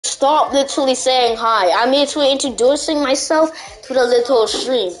stop literally saying hi. I'm literally introducing myself to the little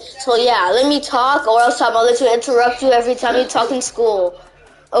stream. So yeah, let me talk or else I'm going to interrupt you every time you talk in school.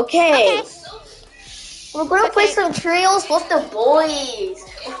 Okay. We're going to play some trios with the boys.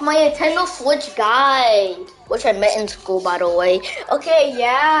 With my Nintendo Switch guide. Which I met in school, by the way. Okay,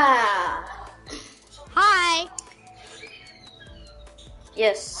 yeah. Hi.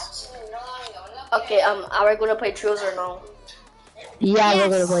 Yes. Okay, are we going to play trios or no? Yeah, yes.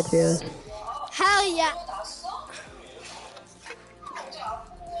 We're gonna play trios. Hell yeah.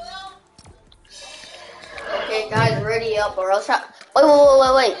 Okay, guys, ready up or else wait.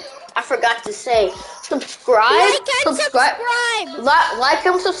 I forgot to say. Subscribe. Like and subscribe. Like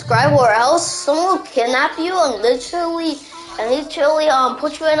and subscribe or else someone will kidnap you and literally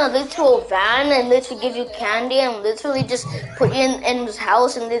put you in a little van and literally give you candy and literally just put you in his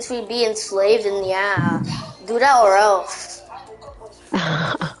house and literally be enslaved and yeah. Do that or else.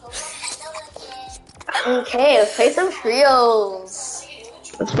 Okay, let's play some trios.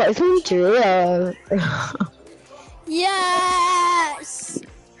 Let's play some trios. Yes.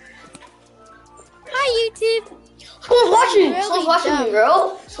 Hi, YouTube. Someone's watching. Really Someone's watching me,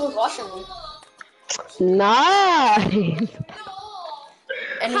 bro. Someone's watching me. Nice.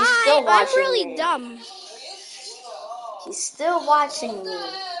 And he's still watching I'm really me. dumb. He's still watching me.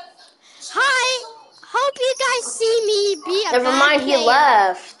 Hi. Hope you guys see me be a Never mind, player. he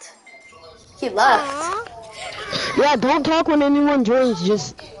left. He left. Aww. Yeah, don't talk when anyone joins.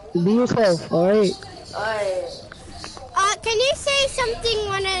 Just be yourself, alright? Alright. Can you say something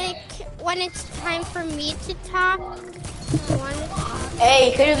when it's time for me to talk?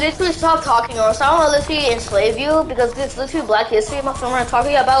 Hey, can you literally stop talking or else I want to literally enslave you because it's literally Black History. My friend are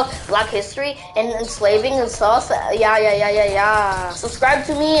talking about Black History and enslaving and stuff. Yeah. Subscribe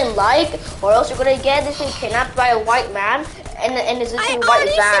to me and like or else you're gonna get literally kidnapped by a white man and it's literally white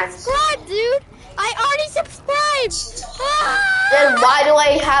van. I already subscribed, dude. I already subscribed. Then why do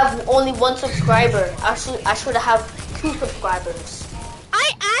I have only one subscriber? I should have 2 subscribers.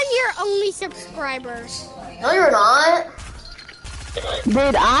 I am your only subscriber. No, you're not.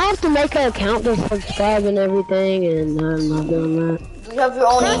 Dude, I have to make an account to subscribe and everything, and I'm not doing that. Do you have your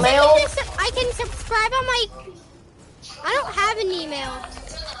own email? I can subscribe on my... I don't have an email.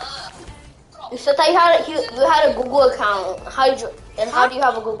 You said that you had a Google account. How do you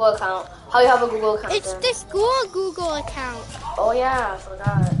have a Google account? How do you have a Google account? It's the school Google account. Oh yeah, I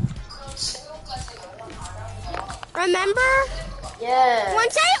forgot. Remember? Yeah.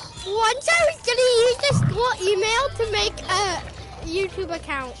 Once I was gonna use the school email to make a YouTube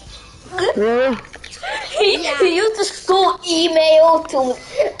account. Really? He used the school email to.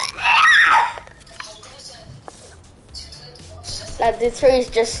 This tree is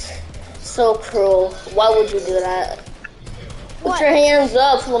just so cruel. Why would you do that? Put your hands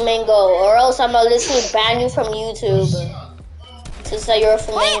up, Flamingo, or else I'm gonna literally ban you from YouTube. To say you're a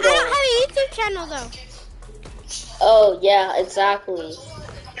Flamingo. Wait, I don't have a YouTube channel though. Oh yeah, exactly.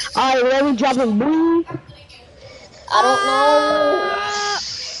 Alright, let me drop a boo. I don't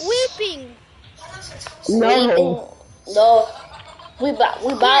know. Weeping. No. No. We about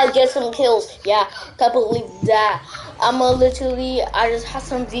to get some kills. Yeah, can't believe that. I just had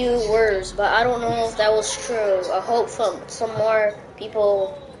some viewers, but I don't know if that was true. I hope some more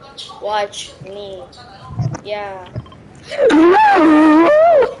people watch me. Yeah.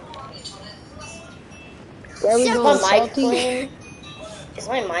 Is my mic clean? Is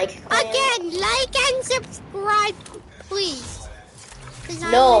my mic clean? Again, like and subscribe, please.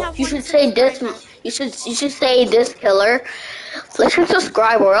 No, you should say this. You should say this, killer. Let's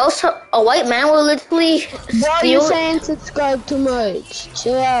subscribe, or else a white man will literally steal. Why are you saying subscribe too much?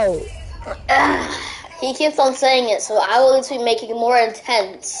 Chill out. He keeps on saying it, so I will literally make it more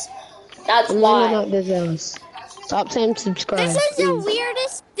intense. That's why. Stop saying subscribe. This is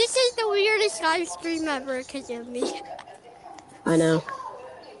the weirdest live stream ever because of me. I know.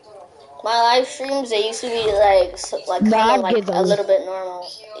 My live streams, they used to be like a little bit normal.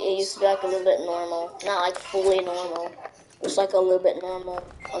 It used to be like a little bit normal, not like fully normal. Just like a little bit normal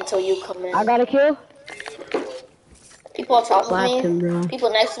until you come in. I got a kill. People on top of me.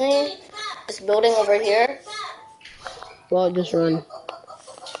 People next to me. This building over here. Well, just run.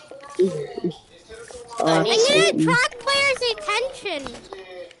 I need to attract players' attention.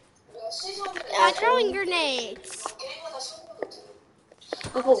 By throwing grenades.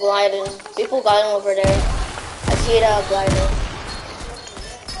 People gliding over there. I see it gliding.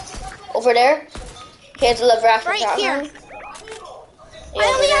 Over there? Okay, to the left. Right here. Yeah, I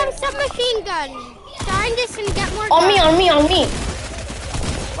only have some machine gun. Find this and get more guns. On me.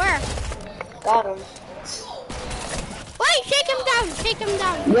 Where? Got him. What? Wait, shake him down. Shake him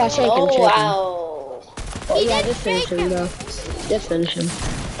down. Yeah, shake him, Oh, shake him. wow. Oh, He yeah, did just finish shake him, him. bro. Just finish him.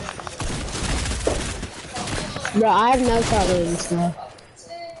 Bro, I have no shotguns, so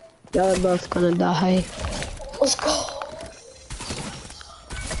y'all are both gonna die. Let's go.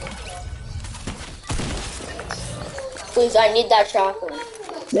 Please, I need that shotgun.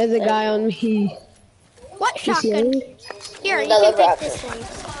 There's a guy on me. What You see shotgun? him? Here, you The can liver take after. this one.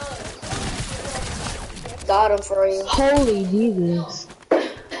 Got him for you. Holy Jesus. Got him.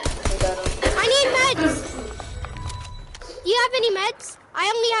 I need meds. Do you have any meds? I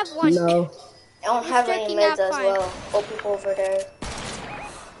only have one. No. I don't have any Striking meds out as fine. well. Oh, people over there.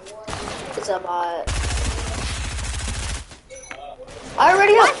 It's a bot. I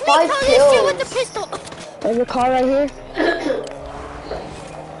already have Watch me 5 kill this dude with the kills. pistol. There's a car right here.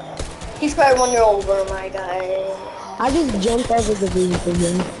 He's probably 1 year over, my guy. I just jumped over the vehicle,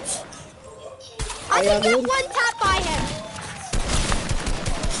 man. I y'all can get good? one tap by him.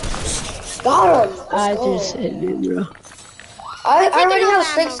 Got him. Let's I go. just hit it, bro. I taking already all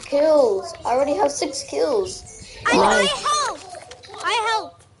have the 6 kills. I already have 6 kills. I Nice. helped. I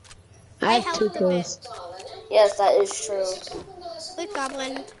helped. I have helped 2 a bit. kills. Yes, that is true. Good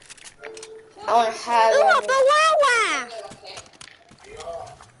goblin. I don't have Ooh, any.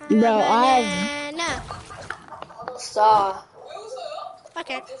 a Bro, I banana. Saw.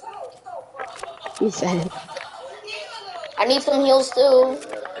 Okay. You said. I need some heals too.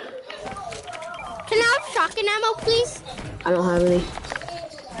 Can I have shotgun ammo, please? I don't have any.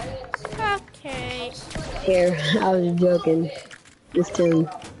 Okay. Here, I was joking. Just kidding.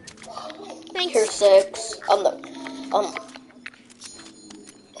 Thanks. Here's 6.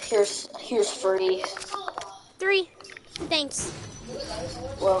 Here's free. 3. Thanks.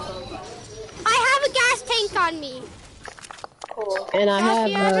 Welcome. I have a gas tank on me. Cool. And I So if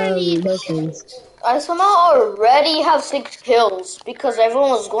you ever need- have those things. I somehow already have 6 kills because everyone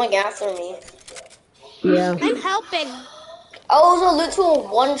was going after me. Yeah. I'm helping. I was a little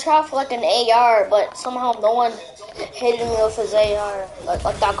one shot for like an AR, but somehow no one hit me with his AR. Like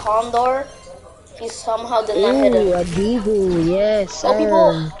that condor, he somehow did not hit Ooh, him. a deagle. Yes, sir.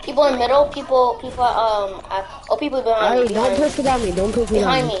 Oh, people in middle, people people behind Hey, don't push it on me. Don't push it on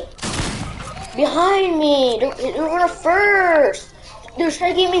behind me. me. Behind me! They were first! They're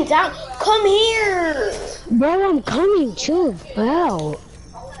trying to get me down. Come here! Bro, I'm coming. Chill out.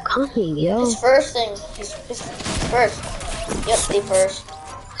 Coming, yo. His first thing. His first. Yep, they first.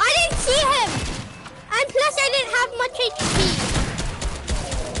 I didn't see him. And plus, I didn't have much HP.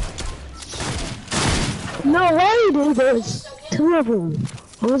 No way, dude. There's 2 of them.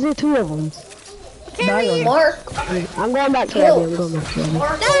 What was there 2 of them? Carry. Mark. I'm going back to Abby. I'm going back to Abby.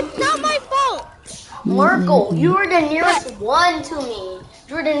 That's not my fault. Marco, you were the nearest one to me.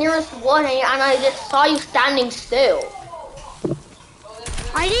 You were the nearest one, and I just saw you standing still.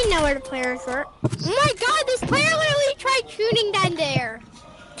 I didn't know where the players were. Oh my god, this player literally tried shooting down there.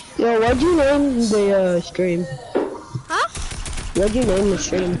 Yo, what'd you name the stream? Huh? What'd you name the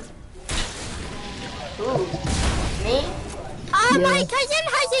stream? Ooh. Me? My cousin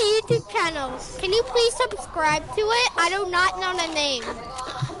has a YouTube channel. Can you please subscribe to it? I do not know the name.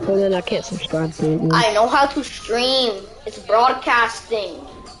 Well, then I can't subscribe to it. I know how to stream. It's broadcasting.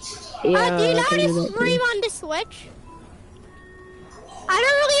 Yeah, Do you know I how can do to that stream too. on the Switch? I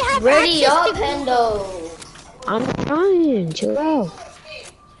don't really have Ready access up, to Hendo. I'm trying. Chill out.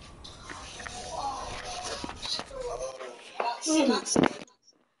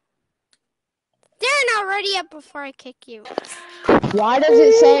 They're not ready up before I kick you. Why does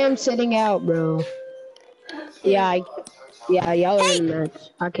it say I'm sitting out, bro? Yeah, y'all are in the match.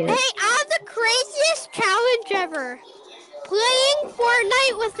 I can't. Hey, I have the craziest challenge ever. Playing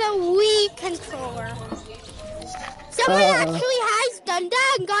Fortnite with a Wii controller. Someone actually has done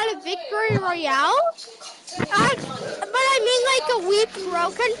that and got a victory royale. But I mean like a Wii Pro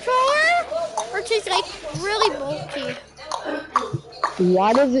controller, which is like really bulky.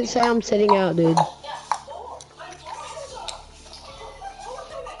 Why does it say I'm sitting out, dude?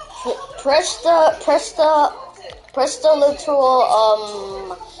 Press the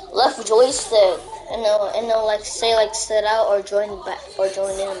literal left joystick and they'll like say like sit out or join back or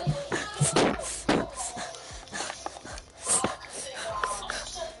join in.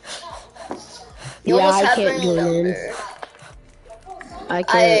 You Yeah, almost I have can't my join in. number. I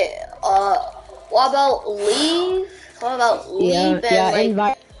can't. What about leave? What about leave and like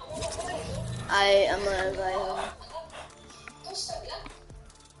invite. I am gonna invite him.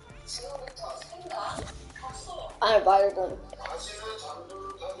 I invited him.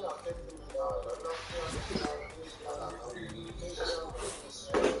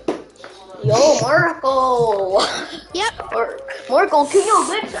 Yo, Marco. Yep. Marco, can you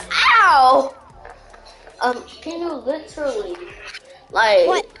literally? Ow. Can you literally, like,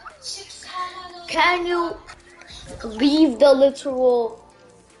 What? can you leave the literal,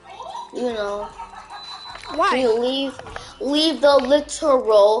 you know? Why? Can you leave the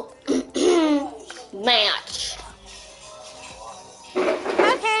literal match?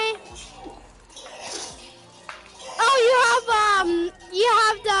 Okay. Oh, you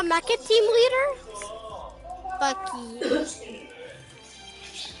have the mecha team leader? Bucky.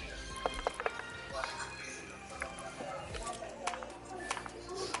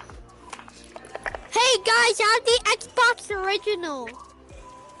 Hey guys, I have the Xbox original.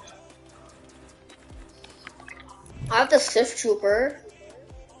 I have the Sith Trooper.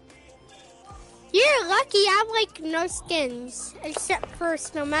 You're lucky I have like no skins, except for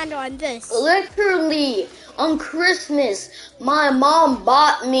Snowman on this. Literally, on Christmas, my mom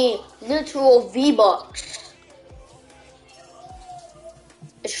bought me literal V-Bucks.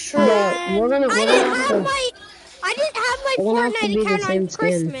 It's true. Yeah, we're gonna I didn't have my we're gonna have to Fortnite be the account same on skin.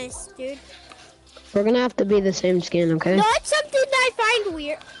 Christmas, dude. We're gonna have to be the same skin, okay? No, it's something that I find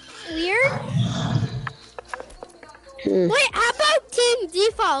weird. Wait, how about team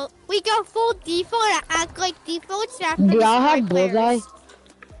default? We go full default and act like defaults after Do y'all destroy have bullseye?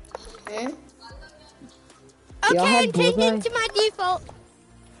 Hmm? Do y'all Okay, have I'm changing bullseye? to my default.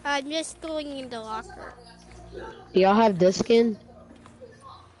 I'm just going in the locker. Do y'all have this skin?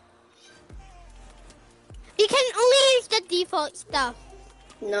 You can only use the default stuff.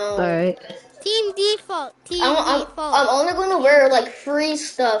 No. Alright. Team default. Team I'm default. only gonna wear like free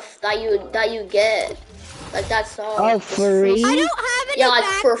stuff that you get. Like that's all. Oh, free? I don't have any Yeah, like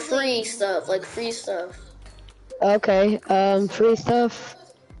for backlinks. free stuff, like free stuff. Okay, free stuff.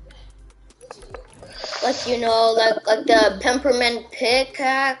 Like you know, like the peppermint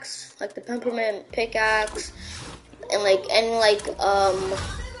pickaxe, and like like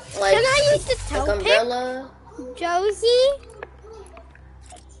Can I use the toe like pick? umbrella. Josie?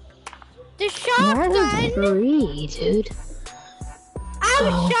 The That shotgun? was free, dude. I have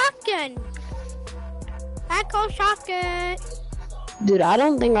a shotgun. I call shotgun. Dude, I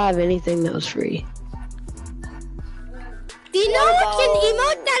don't think I have anything that was free. Do you know What what's an about-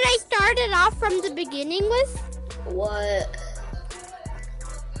 emote that I started off from the beginning with? What?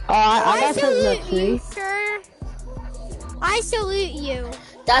 Oh, I got something salute that's free. you, sir. I salute you.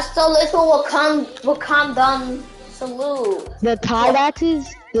 That's the little Wakandan salute. The tide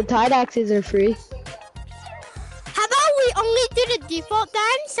axes are free. How about we only do the default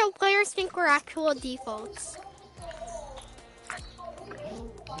then, so players think we're actual defaults?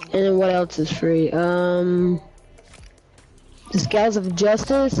 And then what else is free? The Scales of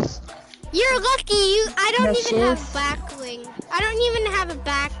Justice. You're lucky. I don't The even have shift. backling. I don't even have a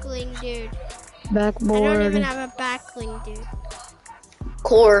backling, dude. I Backboard. don't even have a backling, dude.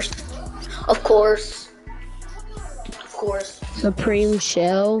 Of course. Supreme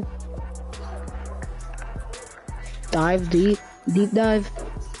Shell. Dive deep. Deep dive.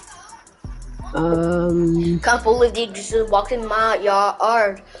 Can't believe you just walked in my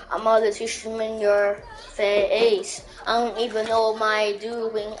yard. I'm all the tissue in your face. I don't even know what I'm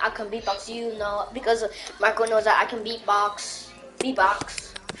doing. I can beatbox, you know, because Marco knows that I can beatbox.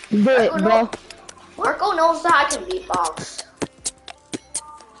 Beatbox. Do it, bro. Marco knows that I can beatbox.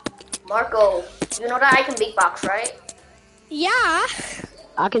 Marco, you know that I can beatbox, right? Yeah,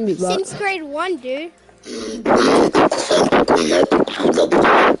 I can beat box. since grade 1, dude.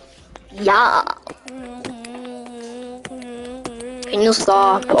 Yeah. Can you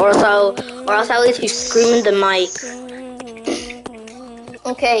stop, or else I'll let you scream in the mic.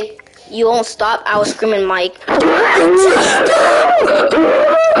 Okay, you won't stop. I will scream in mic. I'm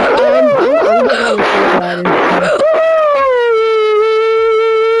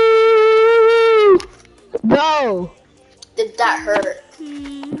No. Did that hurt?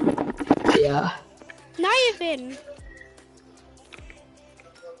 Yeah. Not even.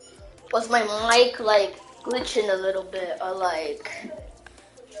 Was my mic like glitching a little bit, or like?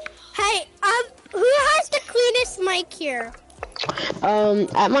 Hey, who has the cleanest mic here?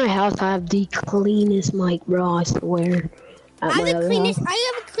 At my house I have the cleanest mic, bro. I swear. At my other house.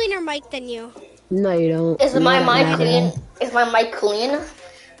 I have a cleaner mic than you. No, you don't. Is my Not mic at clean? all. Is my mic clean?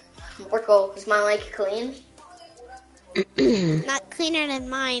 Marco, is my mic clean? Not cleaner than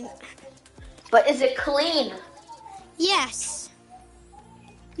mine. But is it clean? Yes.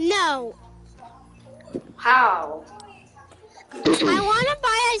 No. How? I want to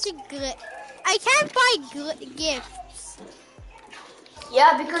buy as a good. I can't buy gifts.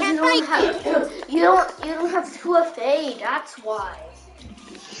 Yeah, because Can't you don't have 2FA. That's why.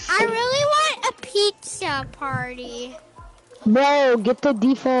 I really want a pizza party. Bro, get the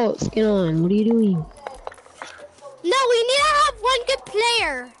default skin on. What are you doing? No, we need to have one good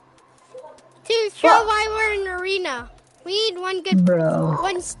player to show why we're in arena. We need one good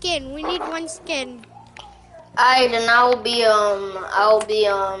one skin. We need one skin. Alright, then I'll be Oh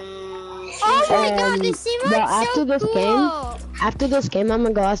my god, this seems like after so this cool. After this game, I'm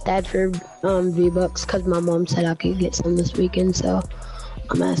gonna go ask Dad for V-Bucks because my mom said I could get some this weekend, so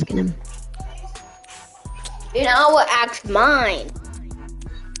I'm asking him. And I will ask mine.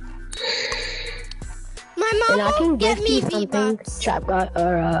 My mom And I can won't get gift me you something, V-Bucks. Trap God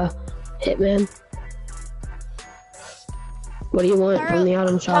or Hitman. What do you want from the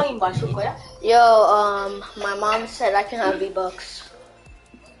item shop? Yo, my mom said I can have V-Bucks.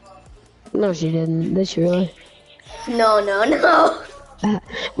 No, she didn't. Did she really? No.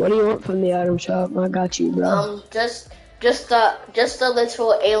 What do you want from the item shop? I got you, bro. Just the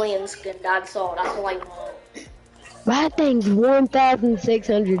literal alien skin. That's all. That's all I want. That thing's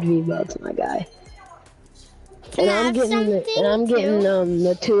 1,600 V-Bucks, my guy. Can I have something the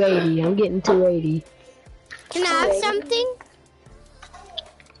 280. I'm getting 280. Can I have something?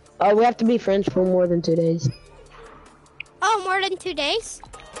 Oh, we have to be friends for more than 2 days. Oh, more than 2 days?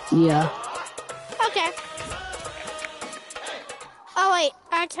 Yeah. Okay. Oh wait,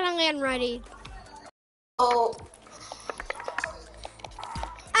 actually I'm ready. Oh.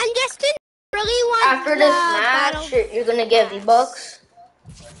 And Justin really wants After this match, you're gonna get V-Bucks?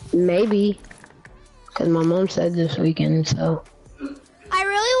 Maybe. Cause my mom said this weekend, so. I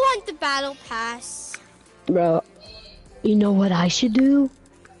really want the battle pass. Bro, you know what I should do?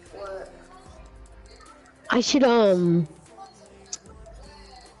 What? I should,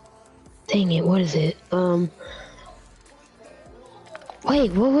 dang it, what is it?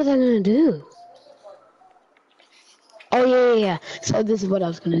 Wait, what was I gonna do? Oh, yeah. So this is what I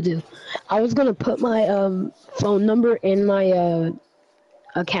was gonna do. I was gonna put my, phone number in my,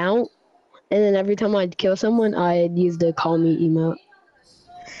 account, and then every time I'd kill someone, I'd use the call me emote.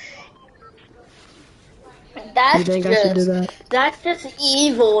 That's I should do that? That's just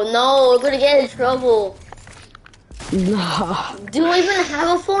evil. No, we're gonna get in trouble. Nah. Do you even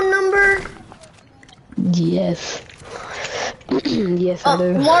have a phone number? Yes. Yes, I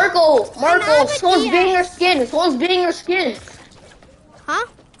do. Marco, someone's beating your skin. Someone's beating your skin. Huh?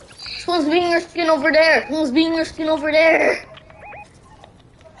 Someone's beating your skin over there. Someone's beating your skin over there.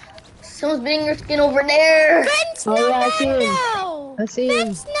 Someone's beating your skin over there. Friends, I see him.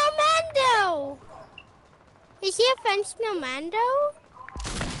 Friends, no Mando. Is he a French Snowmando?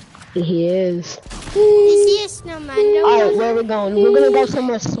 He is. Is he a Snowmando? Alright, where are we going? We're gonna go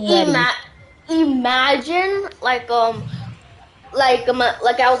somewhere sweaty. Imagine, like I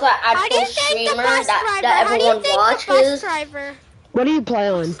was an actual streamer that everyone watches. What do you play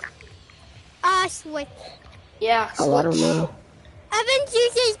on? Switch. Yeah. Oh, I don't know. Evans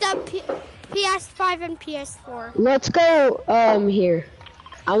uses the PS5 and PS4. Let's go, here.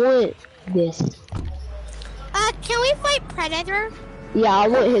 I want this. Can we fight Predator? Yeah, I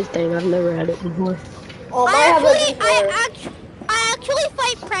want his thing. I've never had it before. Oh, I actually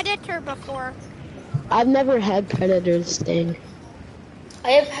fight Predator before. I've never had Predator's thing.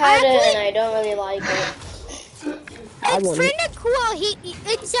 I have had it and I don't really like it. It's kind of cool.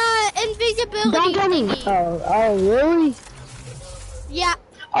 It's invisibility. Don't get me. Oh, really? Yeah.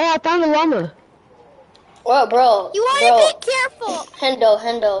 Oh, I found a llama. Well, bro. You want to be careful.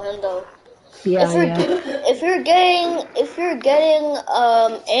 Hendo. Yeah, If you're getting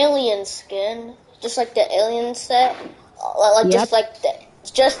alien skin, just like the alien set,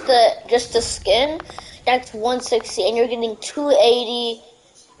 just the skin, that's 160, and you're getting 280.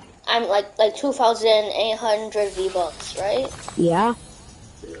 I'm like 2,800 V-Bucks, right? Yeah.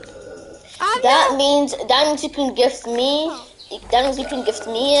 That means you can gift me. That means you can gift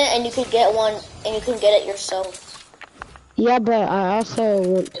me it, and you can get one, and you can get it yourself. Yeah, but I also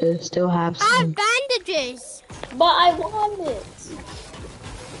want to still have some. I have bandages. But I want it.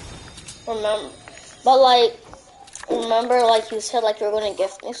 Remember, like you said, like you were gonna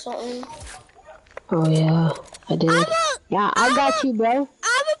gift me something. Oh yeah, I did. I got you, bro. I have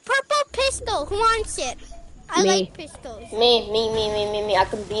a purple pistol. Who wants it? I like pistols. Me. I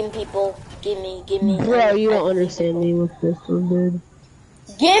can beam people. Give me. Bro, you don't understand me with pistols, dude.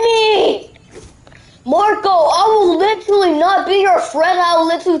 Gimme! Marco, I will literally not be your friend. I will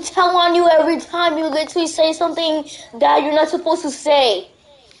literally tell on you every time you literally say something that you're not supposed to say.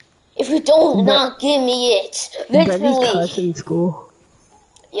 If you don't not give me it. Literally. Does he cuss in school?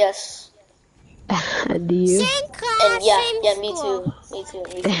 Yes. Do you? Same class, yeah, same me school. too.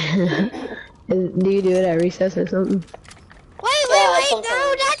 Do you do it at recess or something? Wait. sometimes.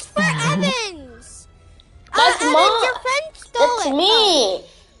 no, that's for Evans. That's Evans, mine. your friend stole That's it. me.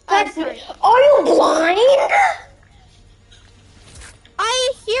 That's me. sorry. Are you blind?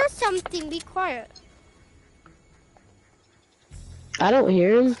 I hear something. Be quiet. I don't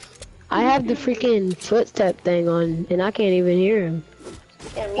hear him. I have the freaking footstep thing on, and I can't even hear him.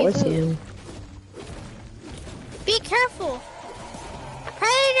 Yeah, me Or see too. him. Be careful.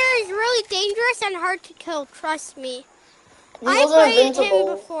 Predator is really dangerous and hard to kill. Trust me. He I wasn't played him invincible.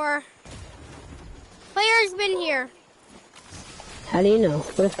 before. Player's been here. How do you know?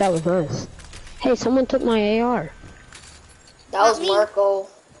 What if that was us? Hey, someone took my AR. That was me. Marco.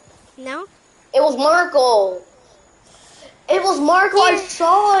 No? It was Marco. It was Marco. I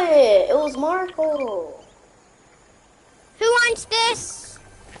saw it. It was Marco. Who wants this?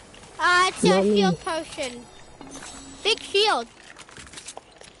 It's Not a me. shield potion. Big shield.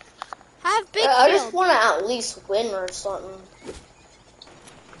 Have big I shield. just want to at least win or something.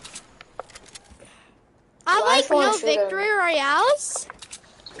 I Well, I like just wanna no shoot him. victory royales.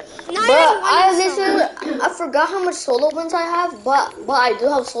 Not But even one I solo. literally, I forgot how much solo wins I have, but I do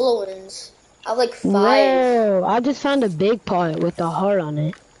have solo wins. I have like 5. Whoa, I just found a big pot with a heart on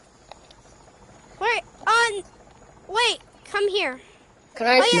it. Wait, come here. Can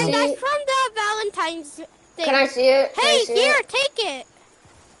I Oh yeah, see that's it? from the Valentine's thing. Can I see it? Can I Hey, see here, it? take it.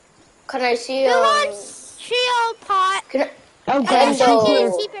 Can I see Who wants shield pot? Can I, Oh Hey, gosh, I he's can't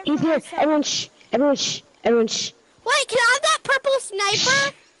here. keep it He's for here. myself. Everyone shh. Everyone shh. Everyone shh. Wait, can I have that purple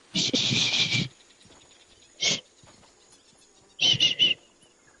sniper? Shh. Shh. Shh. Shh.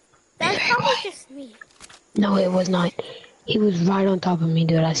 That's probably just me. No, it was not. He was right on top of me,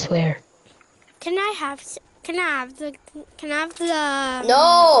 dude. I swear. Can I have the?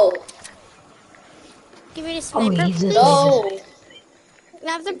 No, Give me the Oh, sniper, he's this please. no, Can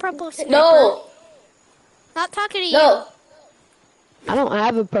I have the purple sniper? no, Not talking to you. no. I don't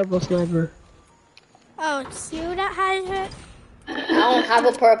have a purple sniper. Oh, it's you that has it. I don't have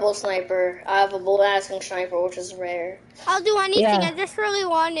a purple sniper. I have a bolt asking sniper, which is rare. I'll do anything. Yeah. I just really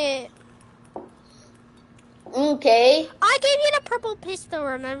want it. Okay, I gave you the purple pistol.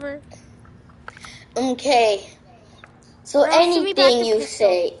 Remember? okay. So Or else give me back anything the you pistol.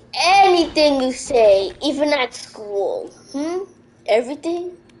 say, even at school,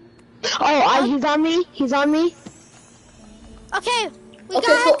 everything. Oh, he's on me. He's on me. Okay, we Okay,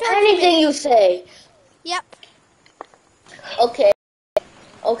 got so to anything you say. Yep. Okay.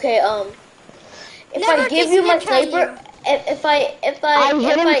 Okay, if Never I give just you my snitch on sniper, if I I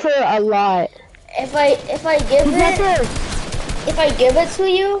hit him for a lot. if I He's right there. if I give it to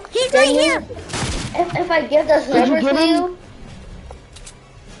you, He's then right you- here. If I give the you sniper get to him? you,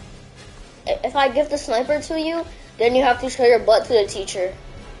 if I give the sniper to you, then you have to show your butt to the teacher.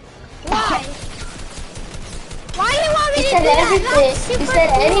 Why? Why do you want me He to said do that? everything. That's He super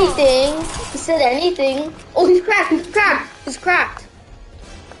said cool. anything. He said anything. Oh, he's cracked. He's cracked. He's cracked.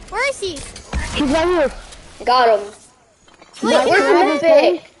 Where is he? He's right here. Got him. Wait, Where's can I have the his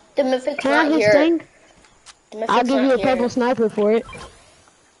mythic? The mythic's Can I have not his here. thing? The mythic's I'll give not you a here. purple sniper for it.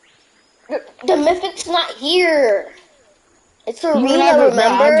 The mythic's not here. It's You arena, have it, but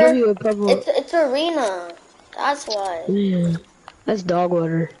I'll give remember? you a purple. It's arena. That's why. Man, that's dog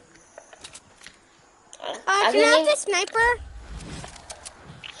water. Can I have the sniper?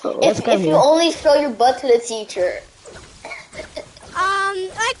 Let's go If you here. only show your butt to the teacher.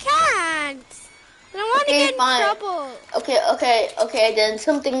 I can't. I don't want to Okay, get in fine. trouble. Okay, then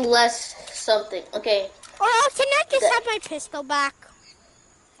something less something. Okay. Or else can I just have my pistol back?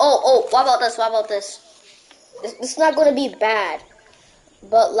 Oh, what about this? What about this? It's not gonna be bad.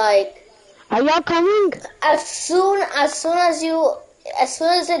 But like Are y'all coming? as soon as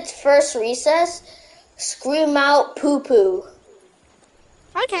it's first recess, scream out poo poo.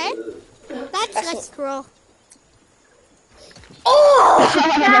 Okay. That's cool. Oh,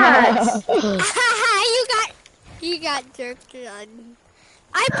 yes! you got jerked on.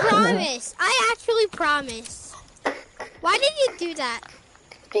 I promise. I actually promise. Why did you do that?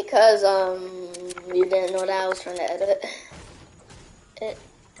 Because you didn't know that I was trying to edit it.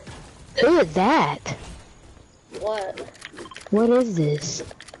 Who is that? What? What is this?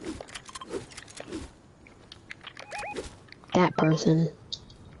 That person.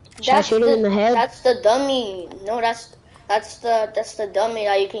 Should I shoot him in the head? That's the dummy. No, that's the dummy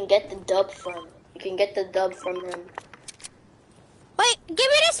that you can get the dub from. You can get the dub from him. Wait, give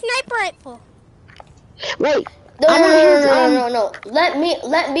me the sniper rifle. Wait. No, I want his, no. Let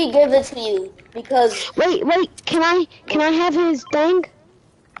me give it to you because Wait. Can I have his thing?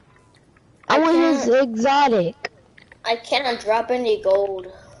 I want his exotic. I can't drop any gold.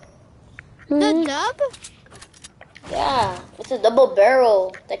 The dub? Yeah, it's a double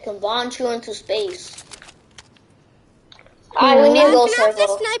barrel that can launch you into space. Alright, we need to go can I have this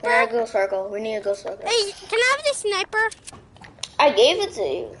circle. sniper? We need to go circle. We need to go circle. Hey, can I have this sniper? I gave it to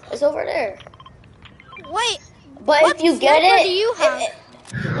you. It's over there. Wait, But what if you get sniper it, do you have?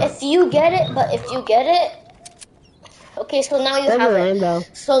 if you get it, okay. So now you There's a have it. rainbow.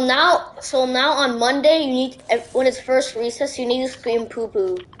 So now on Monday you need when it's first recess you need to scream poo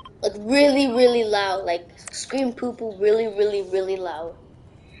poo like really really loud, like scream poo poo really really really loud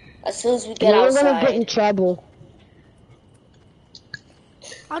as soon as we get You're gonna get in outside. trouble.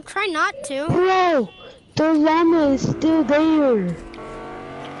 I'll try not to. Bro, the llama is still there.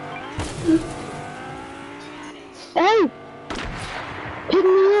 Hey! Pick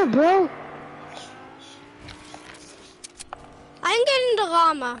me up, bro. I'm getting the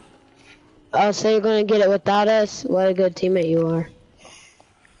llama. Oh, so you're gonna get it without us? What a good teammate you are.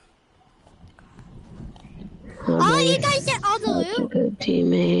 I'll let buddy. you guys get all the Such a loot. good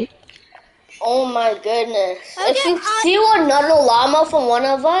teammate. Oh my goodness! Okay, If you steal another llama from one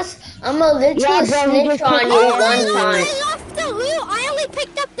of us, I'm gonna literally Yeah, bro, he snitch just on picked you up one the time. I lost the loot. I only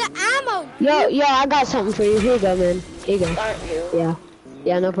picked up the ammo. Yo, I got something for you. Here you go, man. Here you go. Aren't you?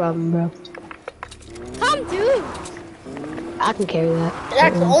 Yeah, no problem, bro. Come, dude. I can carry that.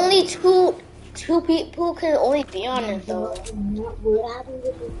 That's only two people can only be on it though. Then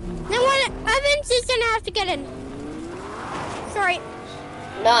what? Evans is gonna have to get in. Sorry.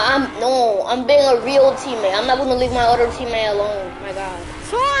 I'm being a real teammate. I'm not gonna leave my other teammate alone. My God.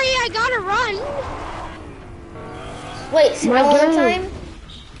 Sorry, I gotta run. Wait, say that My one more God. time.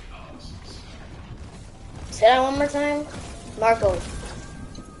 Say that one more time, Marco.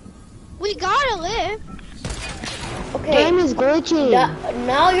 We gotta live. Okay. Game is glitching.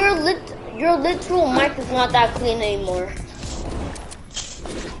 Now your literal mic is not that clean anymore.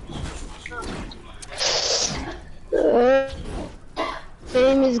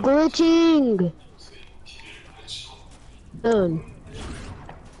 Game is glitching.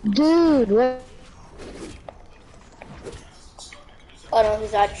 Dude, what? Oh no,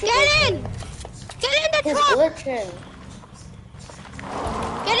 he's actually Get glitching. in. Get in the He's truck. glitching.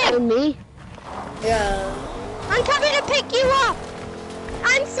 Get in. And me? Yeah. I'm coming to pick you up.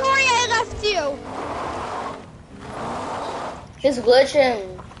 I'm sorry I left you. He's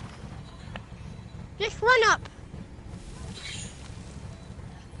glitching. Just run up.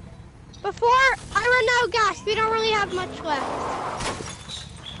 Before I run out of gas, we don't really have much left.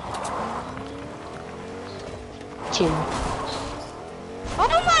 Chill.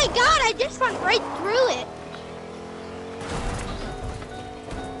 Oh my God, I just went right through it.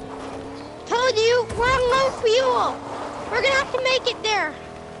 Told you, we're on low fuel. We're gonna have to make it there.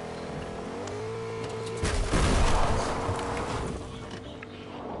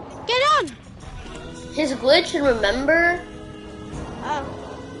 Get on. He's glitching, remember? Oh,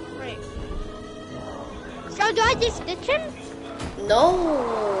 right. So do I just ditch him?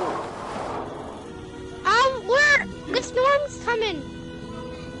 No. Where? The storm's coming.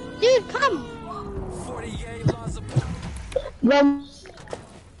 Dude, come. Well,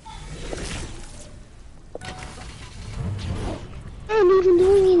 I'm not even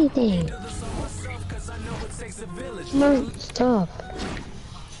doing anything. No, stop.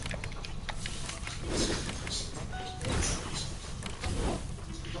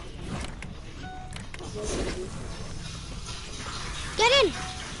 Get in.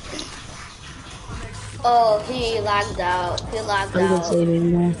 Oh, he lagged out. He lagged I'm out. just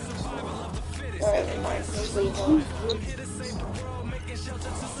leaving there. Oh, never mind. Just leave him.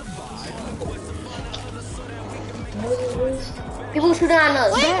 People shooting at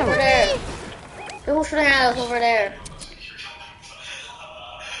us. Wait Over for there. me. People shooting at us over there.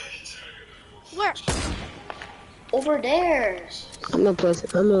 Where? Over there. I'm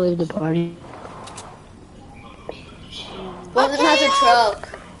gonna leave the party. One of them has a truck.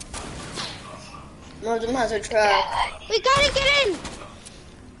 One of them has a truck. We gotta get in.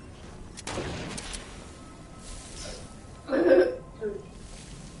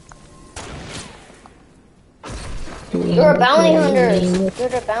 You're a bounty hunters. You're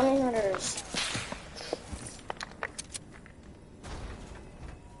the bounty hunters.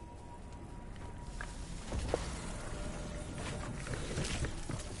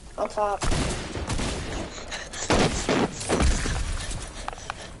 On top.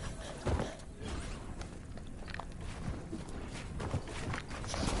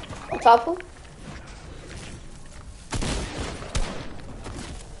 On top of?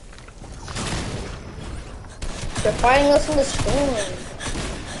 They're fighting us in the storm.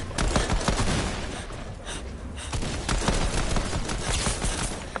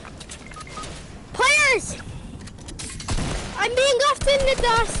 Players. in the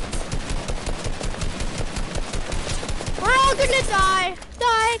dust. We're all gonna die.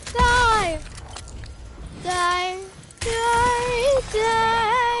 Die, die. Die, die,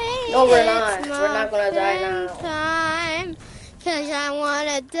 die. No, we're not. It's We're not gonna die muffin now. time. 'Cause I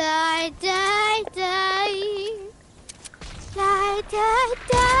wanna die, die, die. Die, die,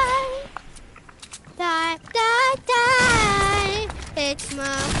 die. Die, die, die. It's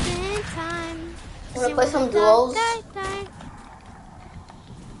muffin time. Wanna play some duels? Die, die.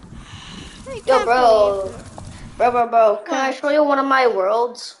 I Yo, can't bro. believe it. Bro. Can I show you one of my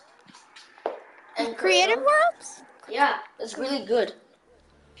worlds? And Creative Worlds? Yeah, it's really good.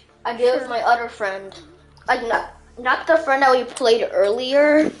 I did it with my other friend. Like, not the friend that we played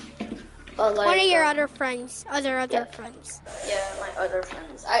earlier. But like, One of your other friends. Other friends. Yeah, my other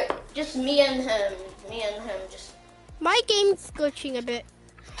friends. Just me and him. Just. My game's glitching a bit.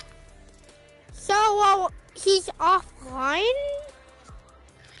 So, he's offline?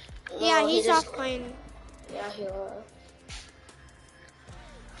 Yeah, he's offline. Yeah, he was.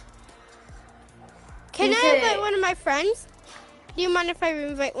 Can I invite one of my friends? Do you mind if I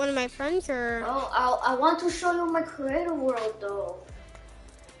invite one of my friends, or? Oh, I want to show you my creative world, though.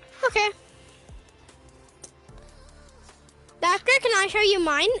 Okay. Doctor, can I show you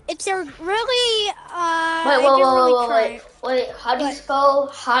mine? It's a really, Wait. How do you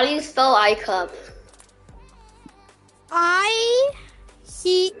spell iCup?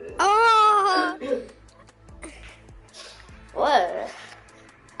 What?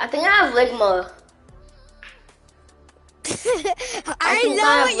 I think I have Ligma. I think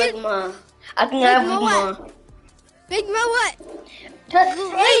I have Ligma. Ligma what? Just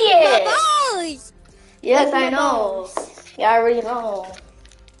say it. Balls. Yes, Ligma I know. balls. Yeah, I already know.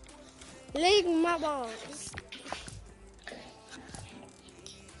 Ligma balls.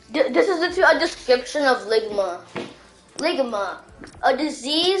 This is literally a description of Ligma. Ligma, a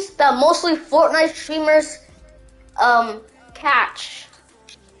disease that mostly Fortnite streamers catch.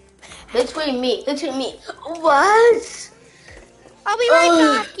 Between me. What? I'll be right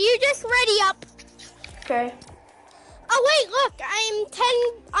back. You just ready up. Okay. Oh wait, look, I'm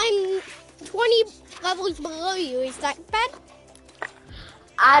 20 levels below you. Is that bad?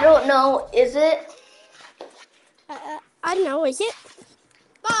 I don't know. Is it? I don't know. Is it?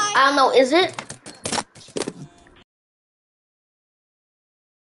 Bye. I don't know. Is it?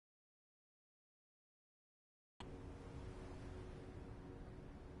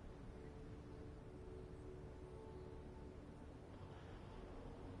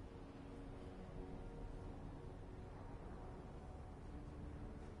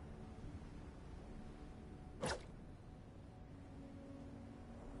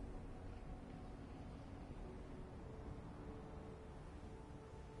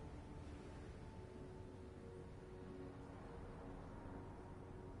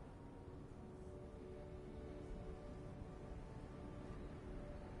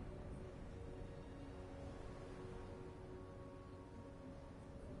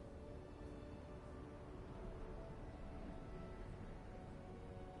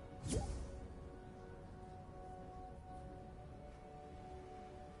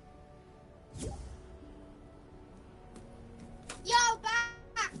 Yo,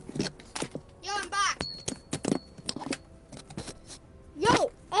 back. Yo, I'm back.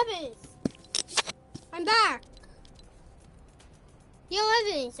 Yo, Evans. I'm back. Yo,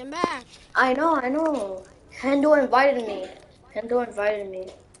 Evans, I'm back. I know. Hendo invited me.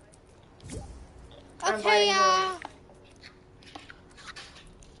 Okay,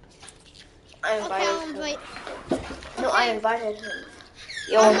 I invited I'll him. invite. No, I invited him.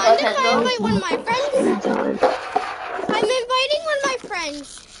 You Mind want if I invite one of my friends? I'm inviting one of my friends.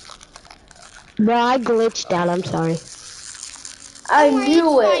 Bro, I glitched out. I'm sorry. I Don't worry,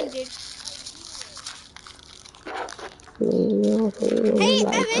 knew it. Hey,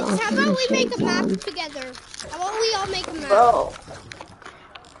 Evans, how about we make a map together? How about we all make a map?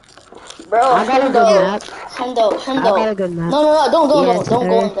 Bro, I got a good map. Hendo. I got a good map. No, don't Yes, go sir.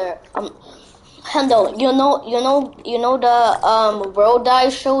 in there. Hendo, you know the world that I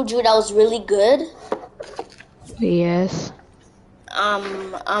showed you that was really good. Yes.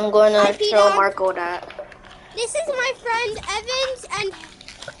 I'm gonna Hi, show P-Dog. Marco that. This is my friend Evans, and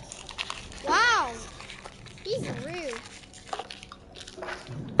wow, he's rude.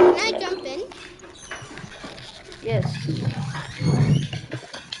 Can I jump in? Yes.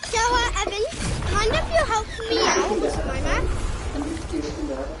 So, Evans, mind if you help me out with my map?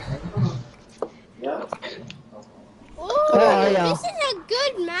 Oh, yeah. this is a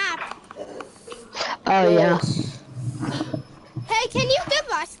good map. Oh, yeah. Hey, can you give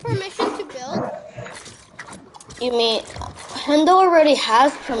us permission to build? You mean, Nintendo already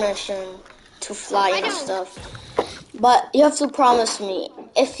has permission to fly I and don't. stuff. But you have to promise me,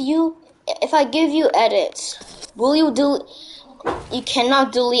 if I give you edits, will you you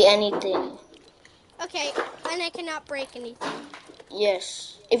cannot delete anything. Okay, and I cannot break anything.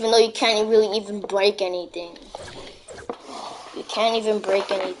 Yes. Even though you can't really even break anything. You can't even break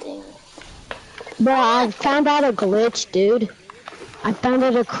anything. Bro, I found out a glitch, dude. I found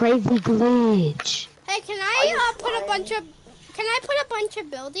out a crazy glitch. Hey, can Are you I flying? Can I put a bunch of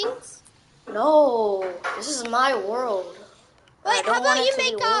buildings? No. This is my world. I Wait, how don't want about it you to be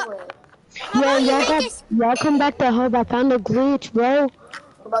make ruined. Yo, a y'all come back to hub. I found a glitch, bro.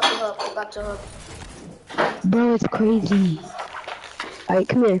 Go back to hub. Go back to hub. Bro, it's crazy. Alright,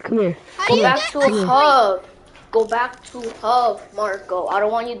 come here. How do Go you back get to a street? hub. Go back to hub, Marco. I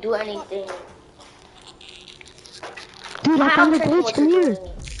don't want you to do anything. Dude, I I'm found a checking glitch. what Come you're here. doing.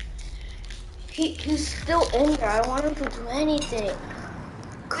 He's still in there. I don't want him to do anything. I'm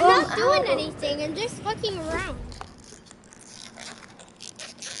Come not doing out of anything. I'm just looking around.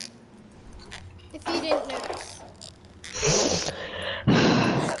 If you didn't notice.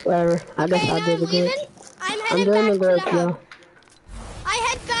 Whatever. I guess Okay, I'll now do I'm the leaving. glitch. I'm I'm headed doing back the to the glitch, hub. yo. I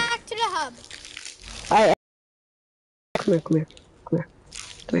head back to the hub. Alright, come here. where?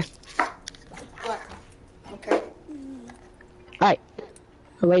 Okay. Alright,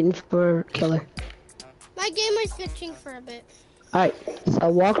 I'm waiting for killer. My game was glitching for a bit. Alright, so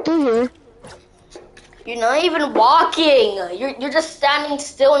walk through here. You're not even walking. You're just standing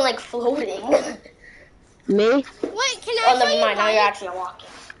still and like floating. Me? Wait, can I Oh, show never you mind. Now you're my? actually walking.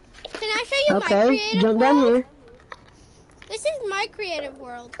 Can I show you my Okay, creative jump down world? here. This is my creative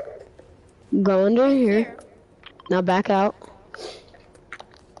world. Go under Right here. here. Now back out.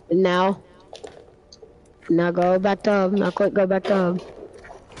 Now go back to hub. Now click go back to hub.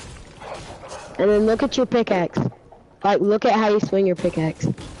 And then look at your pickaxe. Like, look at how you swing your pickaxe.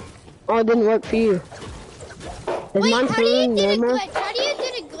 Oh, it didn't work for you. Is Wait, mine how do you swinging do the normal? glitch? How do you do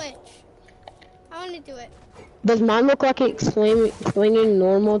the glitch? I want to do it. Does mine look like it's swinging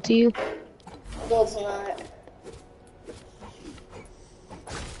normal to you? No, it's not.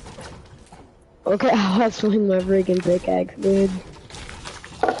 Look at how I swing my freaking pickaxe, dude.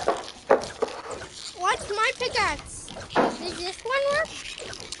 Watch my pickaxe. Does this one work?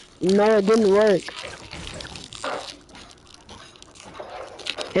 No, it didn't work.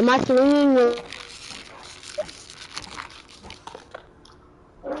 Am I swinging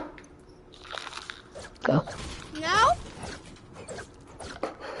go? No?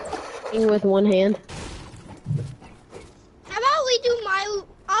 With one hand? How about we do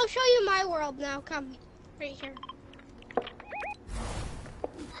I'll show you my world now. Come. Right here.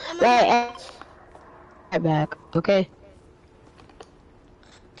 Right back, okay?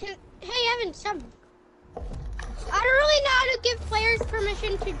 Hey, Evan, some. I don't really know how to give players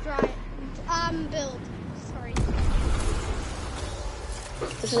permission to build. Sorry.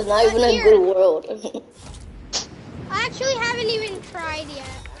 This is not even a good world. I actually haven't even tried yet.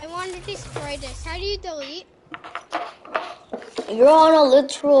 I want to destroy this. How do you delete? You're on a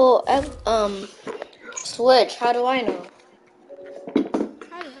literal switch. How do I know? I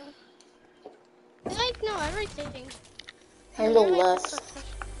don't know. I like know everything. Handle left.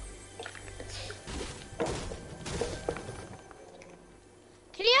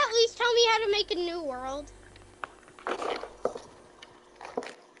 Can you at least tell me how to make a new world?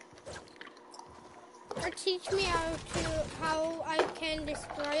 Or teach me how I can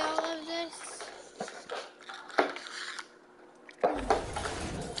destroy all of this?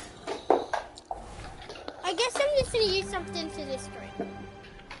 I guess I'm just gonna use something to destroy.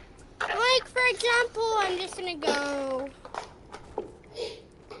 Like, for example, I'm just gonna go...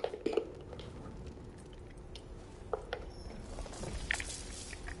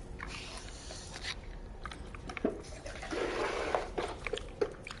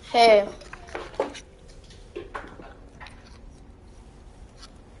 Hey.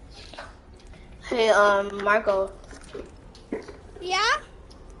 Hey, Marco. Yeah?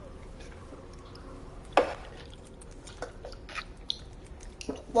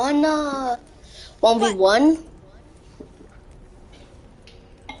 One, 1v1?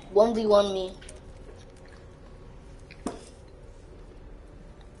 1v1 me.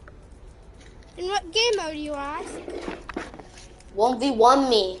 In what game mode, you ask? 1v1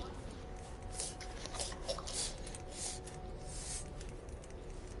 me.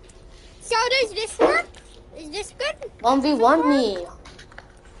 So does this work? Is this good? 1v1 me.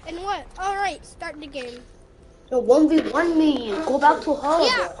 And what? Alright, start the game. No, 1v1 me. Go back to hub.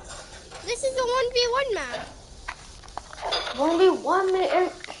 Yeah. This is a 1v1 map. 1v1 me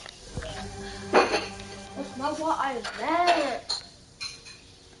and... Not what I meant.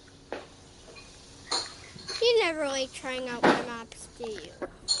 You never like trying out my maps, do you?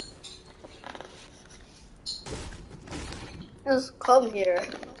 Just come here,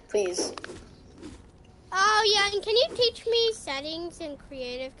 please. Oh yeah, and can you teach me settings in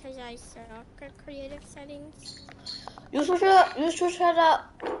creative? Cause I suck at creative settings. You search that. You search that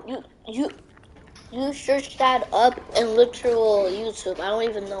up in literal YouTube. I don't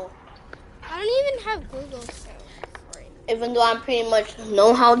even know. I don't even have Google, so sorry. Even though I pretty much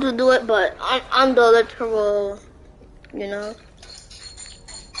know how to do it, but I'm the literal, you know.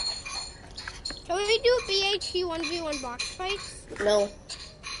 Can we do BHE 1v1 box fights? No.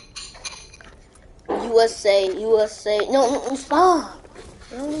 USA. No, stop.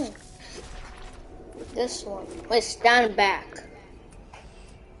 No. This one. Wait, stand back.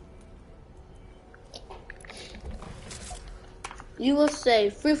 USA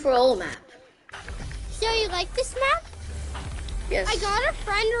free for all map. So you like this map? Yes. I got a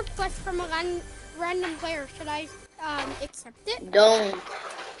friend request from a random player. Should I accept it? Don't.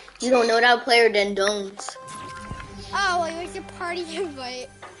 You don't know that player, then don't. Oh, it was a party invite.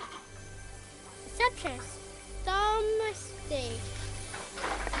 Such a dumb mistake.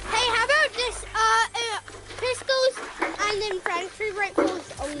 Hey, how about this? Pistols and then infantry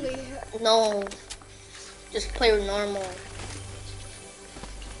rifles only. No. Just play normal.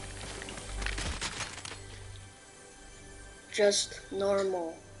 Just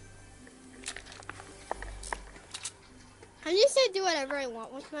normal. I'm just gonna do whatever I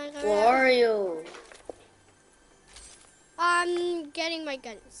want with my gun. Where are you? I'm getting my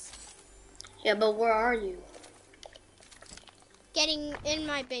guns. Yeah, but where are you? Getting in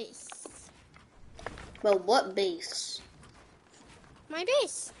my base. But what base? My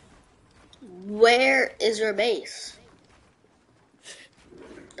base. Where is your base?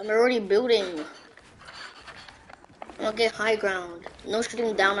 I'm already building. I'll get high ground. No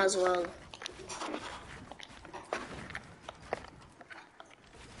shooting down as well.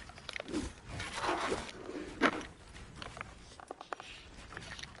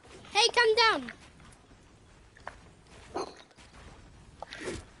 Hey, come down.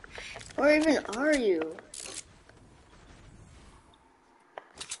 Where even are you?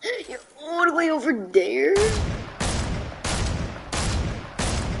 You're all the way over there?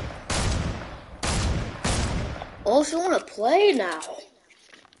 Also want to play now.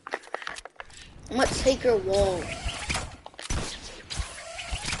 I'm gonna take your wall.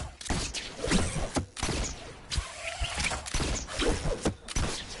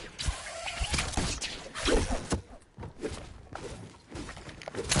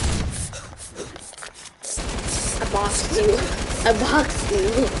 I boxed you. I boxed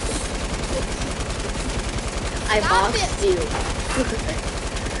you. I boxed you.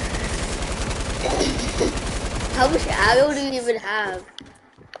 How much ammo do you even have?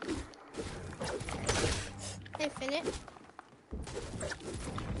 Infinite.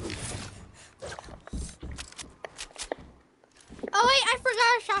 Oh wait, I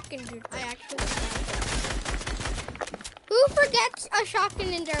forgot a shotgun, dude. I actually forgot. Who forgets a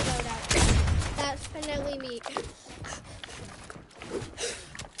shotgun in their loadout? That's finally me.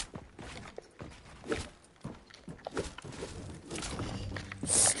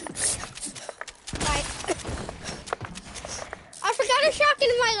 Right. I forgot a shotgun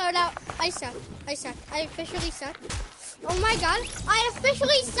in my loadout. I suck. I officially suck. Oh my god. I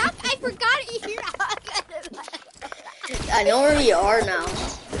officially suck. I forgot it here. I know where you are now.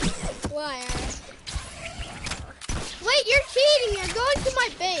 Why? Wait, you're cheating. You're going to my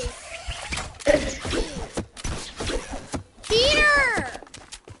base. Cheater!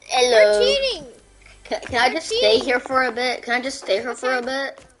 Hello. You're cheating. Can I just stay here for a bit? Can I just stay here for a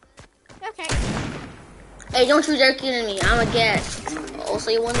bit? Okay. Hey, don't you dare kidding me. I'm a guest.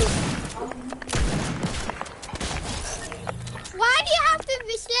 Also, you want to... Why do you have to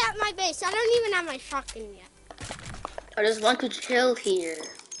stay at my base? I don't even have my shotgun yet. I just want to chill here.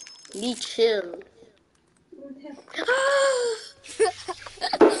 Be chill.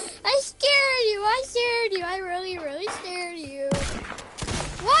 I scared you. I really scared you.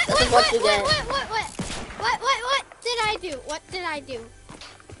 What did I do?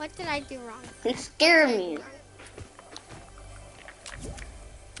 What did I do wrong? You scared me.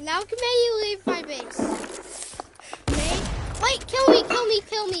 Now may you leave my base. Wait, kill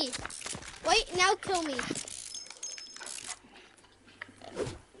me. Wait, now kill me.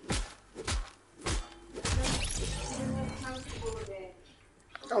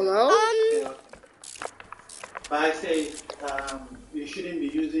 Hello? But I say you shouldn't be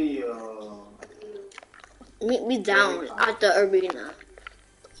using your... Meet me down at the arena.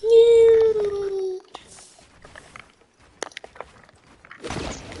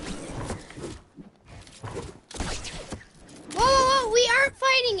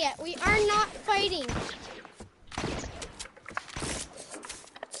 it. We are not fighting.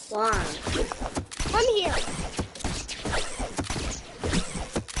 Why? Come here.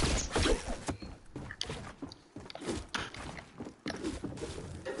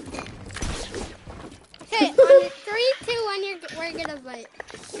 Okay, on 3, 2, 1, we're gonna fight.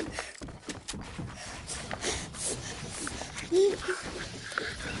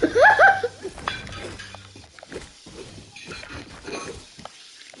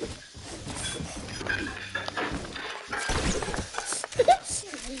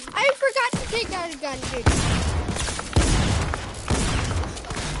 I forgot to take out a gun, dude.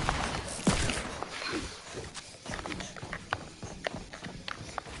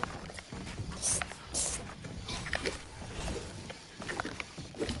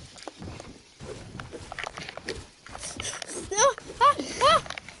 No! Ah! Ah!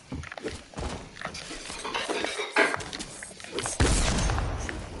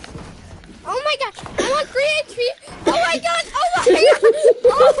 Oh my god! I want 3 HP! Oh my god! Oh my god!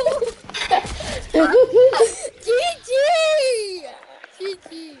 Oh! GG! GG!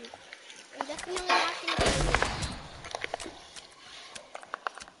 I'm definitely not gonna kill you.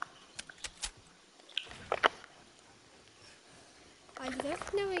 I'm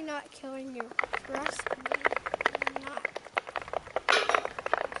definitely not killing you. Trust me. I'm not.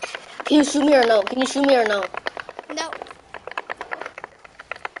 Can you shoot me or no? Can you shoot me or no? No.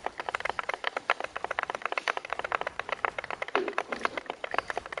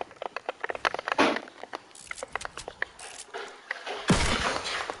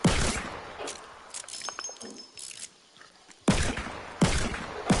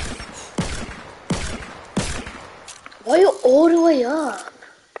 Why are you all the way up?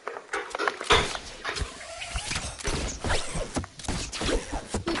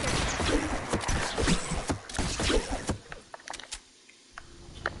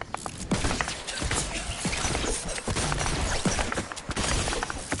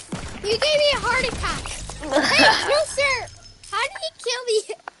 You gave me a heart attack. Hey, no sir. How did you kill me?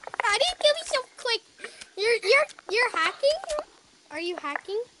 How did you kill me so quick? You're hacking? Are you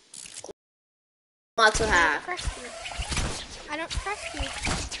hacking? Not to I don't hack. trust you. I don't trust you.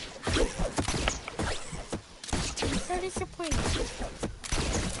 I'm so disappointed.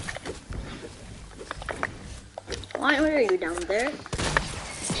 Why are you down there?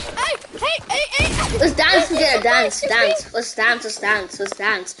 Hey! Let's dance together. Dance. Let's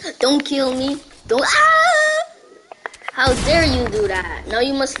dance. Don't kill me. Don't. Ah! How dare you do that? Now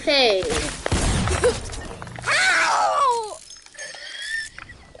you must pay. Ow!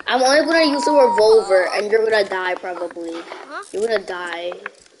 I'm only gonna use a revolver, and you're gonna die probably. Huh? You're gonna die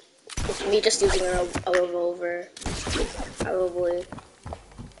with me just using a revolver. Probably.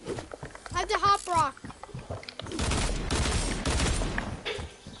 I have the hop rock.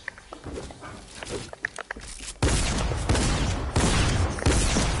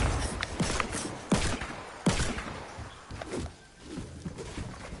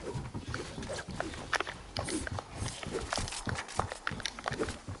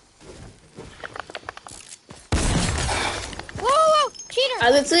 Whoa, cheater!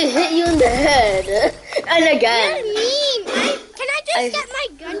 I literally hit you in the head, and You're again. mean. Can I just get my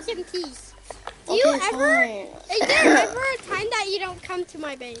guns in peace? Do you Okay, ever? fine. Is there ever a time that you don't come to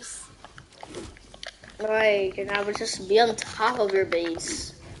my base? Right, and I would just be on top of your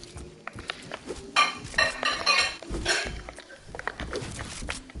base.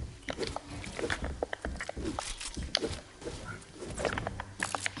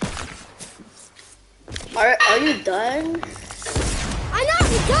 Are you done? I'm not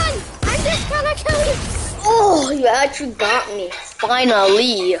done. I'm just gonna kill you. Oh, you actually got me.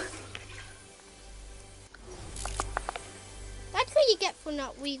 Finally. That's what you get for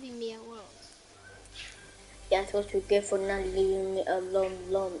not leaving me alone. That's what you get for not leaving me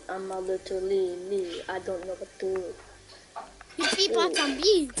alone. I'm a little Lily. I don't know what to do. You beatbox on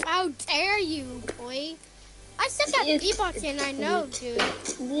me. How dare you, boy? I said that beatbox and I know, dude.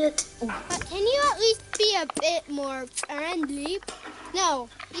 But can you at least be a bit more friendly? No,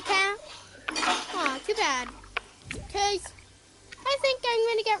 you can't? Aw, too bad. Because I think I'm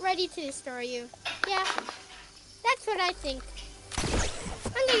going to get ready to destroy you. Yeah, that's what I think.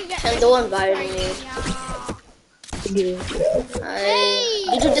 I'm going to get ready And don't to invite destroy me. you. Yeah. Hey!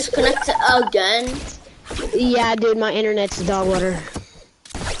 Did you disconnect again? Yeah, dude, my internet's dog water.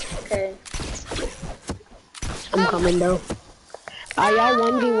 Okay. I'm coming though. Are y'all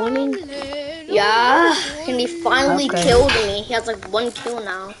 1v1ing? Yeah, and he finally Okay. killed me. He has like 1 kill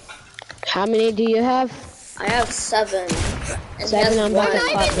now. How many do you have? I have 7. And he 7, has I'm 1. about to I'm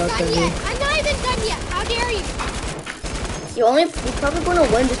not pop even both done of yet. you. I'm not even done yet. How dare you? You're probably gonna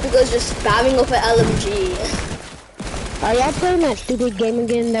win just because you're spamming with an LMG. Are y'all playing that stupid game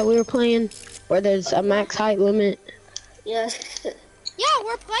again that we were playing? Where there's a max height limit? Yes. Yeah,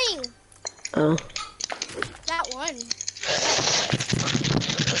 we're playing. Oh. That one.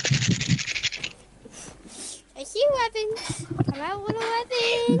 I see weapons. Come out with a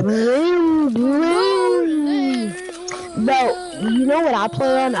weapon. Bro, you know what I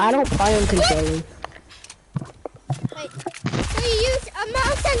play on? I don't play on controller. Wait. So you use a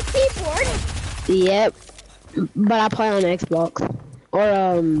mouse and keyboard? Yep. But I play on Xbox.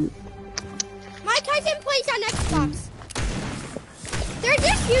 Or, My cousin plays on Xbox. There's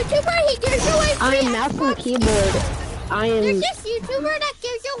this YouTuber, he gives away free I am mouse and keyboard. There's this YouTuber that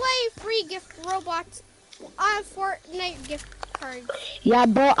gives away free gift robots on Fortnite gift cards. Yeah,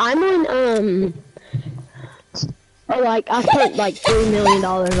 bro, I'm on, I spent like $3 million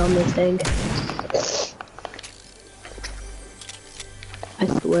on this thing. I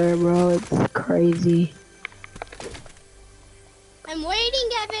swear, bro, it's crazy. I'm waiting,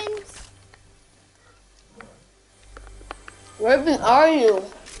 Evans. Where are you?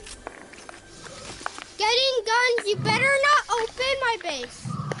 Getting guns. You better not open my base.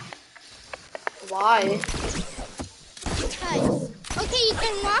 Why? Because. Okay, you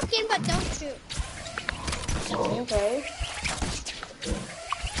can walk in, but don't shoot. Okay.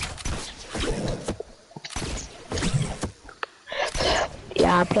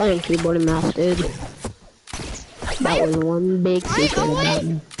 Yeah, I'm playing keyboard and mouse, dude. That was one big secret about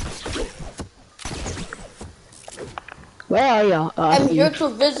me. Where are y'all? I'm here to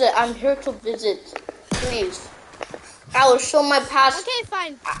visit. I'm here to visit. Please. I will show my passport. Okay,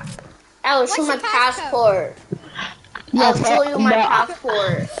 fine. I will show my passport. I'll show you my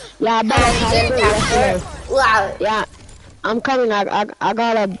passport. Yeah, I bought a passport yesterday. Wow. Yeah, I'm coming. I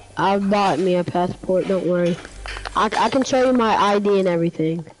bought me a passport. Don't worry. I can show you my ID and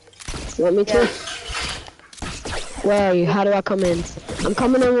everything. You want me to? Yeah. Where are you? How do I come in? I'm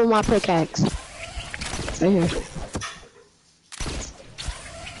coming in with my pickaxe. Right here.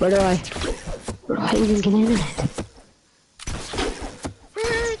 Where do I even get in it?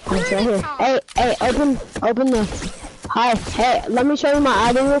 Oh, it's right here. Hey, open the. Hi, hey, let me show you my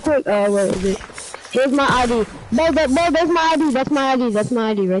ID real quick. Where is it? Here's my ID. There's my ID. That's my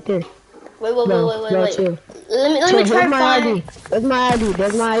ID right there. Wait. Chill. Let me try to my find. ID. There's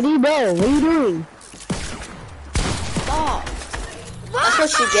my ID, bro. What are you doing? Stop. That's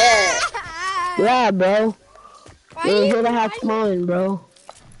what you get. Yeah, bro. Why You're are here you to have fun, bro.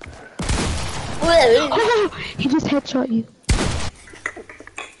 Wait. He just headshot you.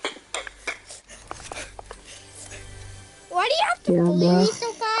 Why do you have to bully me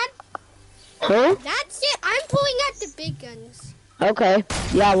so bad? Huh? That's it. I'm pulling out the big guns. Okay.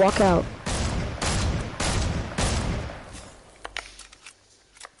 Yeah, walk out.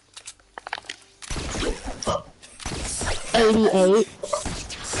 $88.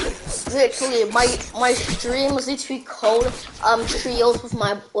 Literally, my stream was literally called trios with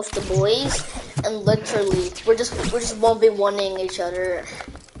the boys, and literally we're just 1v1ing each other.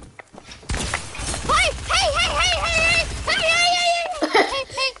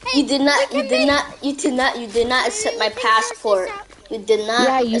 You did not accept my passport. You did not.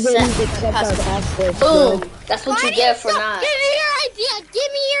 Yeah, you didn't accept our passport. Boom. That's what you get for not. Give me your idea.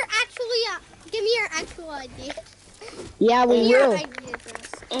 Give me your actual idea. Yeah, we Your will. ID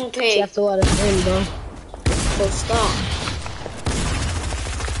address. Okay. You have to let us in, bro. So stop.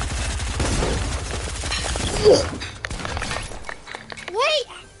 Wait,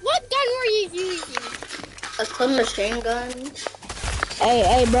 what gun were you using? A club machine gun.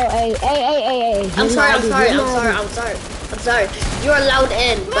 Hey, bro. Hey. I'm sorry. You're allowed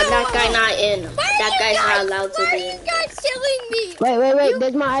in, but that guy not in. That guy's not allowed to be in. Why are you guys killing me? Wait.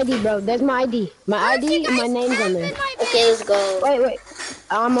 There's my ID, bro. There's my ID. My ID and my name's on there. Okay, let's go. Wait.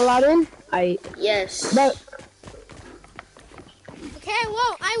 I'm allowed in? Yes. But Okay, I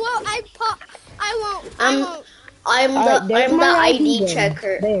won't. I'm the ID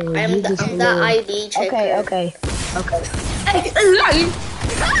checker. I'm the ID checker. Okay.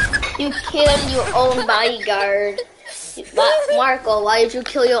 You killed your own bodyguard. Marco, why did you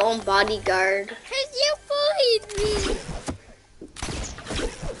kill your own bodyguard? Because you bullied me.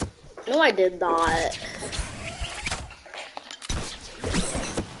 No, I did not.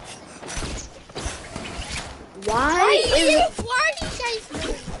 Why are you guys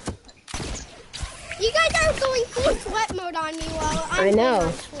doing? You guys are going full sweat mode on me while I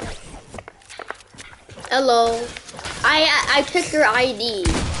know. Hello. I took your ID.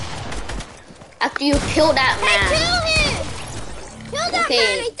 After you killed that man. Hey, kill him! Kill that man!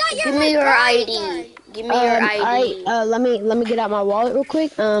 I thought you were give me your ID. Give me your All right. ID. Let me get out my wallet real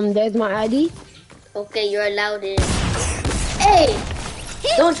quick. There's my ID. Okay, you're allowed in. Hey! He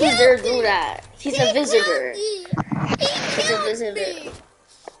Don't you dare killed do me. that. He's He a visitor. killed me. He He's a killed visitor. me.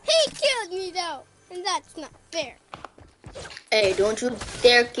 He killed me though, and that's not fair. Hey, don't you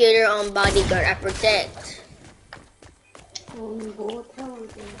dare kill your own bodyguard. I protect.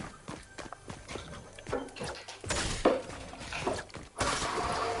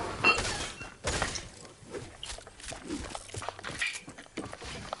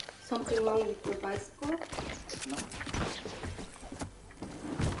 Something wrong with your bicycle?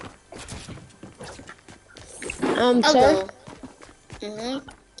 I'll Sir, go. Mhm.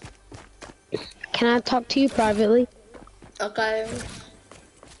 can I talk to you privately? Okay.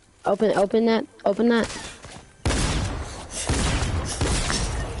 Open that. Open that.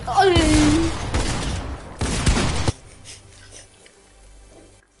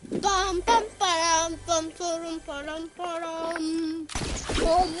 Bum bum ba-dum, bum ba-dum, ba-dum, ba-dum.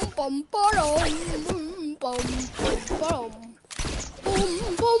 Bum bum ba-dum, bum bum ba-dum. Bum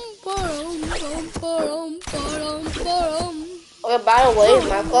bum ba-dum, bum ba-dum, ba-dum, ba-dum. Okay, by the way,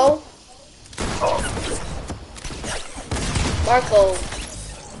 Marco. Marco.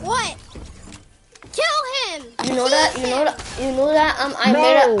 What? Kill him! You know that? No.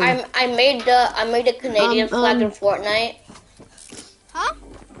 I made the Canadian flag in Fortnite. Huh?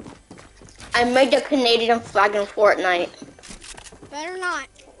 I made the Canadian flag in Fortnite. Better not.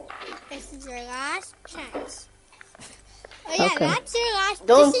 This is your last chance. Oh yeah, Okay. that's your last.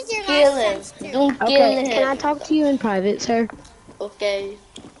 Don't This is your kill last him. chance too. Don't kill Okay. Can I him. talk to you in private, sir? Okay.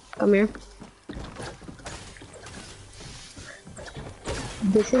 Come here.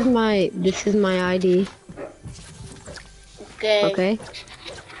 This is my ID. Okay. Okay.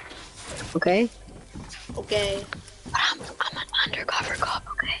 Okay. Okay. I'm an undercover cop.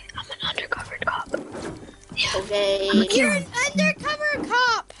 Okay. I'm an undercover cop. Okay. You're an undercover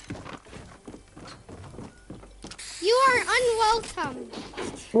cop. You are unwelcome.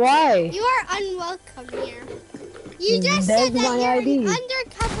 Why? You are unwelcome here. You just There's said that my you're ID. an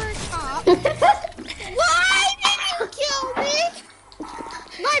undercover cop. Why did you kill me?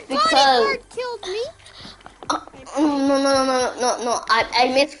 My bodyguard killed me. No. I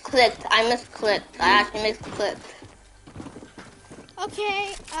misclicked. I actually misclicked.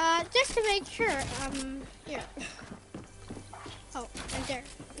 Okay, just to make sure, here. Oh, right there.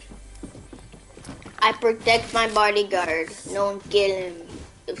 I protect my bodyguard. No one kill him.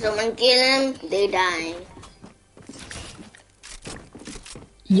 If someone kill him, they die.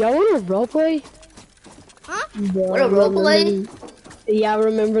 Y'all wanna roleplay? Huh? What a roleplay? Yeah, I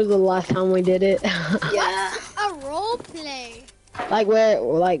remember the last time we did it. Yeah. A role play. like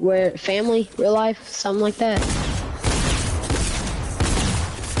where family, real life, something like that.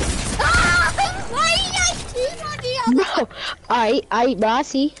 Ah! Why did I shoot on the other? No. Alright, bro, I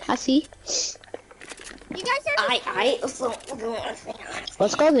see. You guys are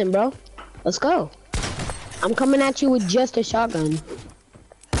Let's go then, bro. Let's go. I'm coming at you with just a shotgun.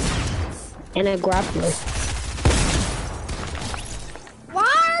 And a grappler.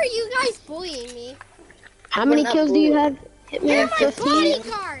 Why are you guys bullying me? How many not kills do you bullying. have? Hit me You're at my 15.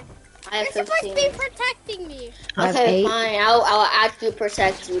 bodyguard. I have You're supposed to 15. be protecting me. I have Okay, 8. fine. I'll actually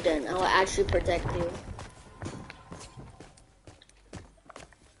protect you then. I will actually protect you.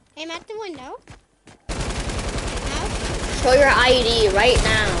 I'm at the window. Show your ID right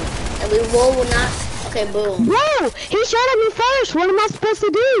now. And we will not. Okay, boom. Bro, he shot at me first. What am I supposed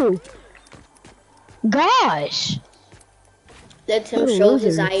to do? Gosh. Let him What a show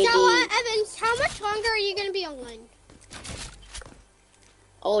his loser. ID So, Evans, how much longer are you gonna be online?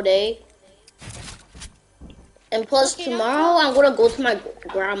 all day. And plus, Okay, tomorrow I'm gonna go to my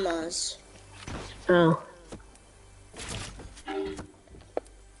grandma's. Oh.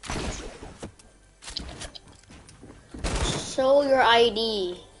 Show your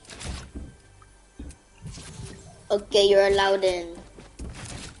ID. Okay, you're allowed in.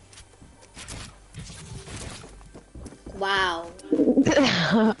 Wow.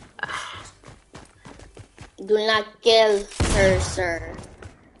 Do not kill her, sir.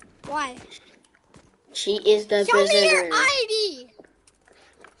 Why? She is the Show me your visitor. ID.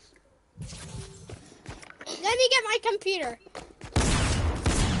 Let me get my computer.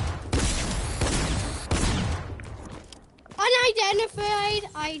 Unidentified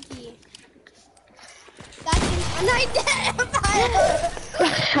ID. That's an unidentified.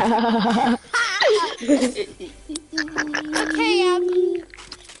 Okay,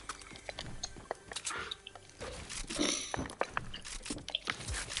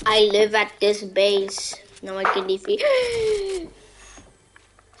 I live at this base. Now I can defeat.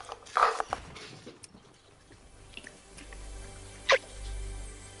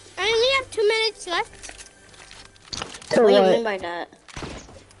 minutes left To What do you what? mean by that?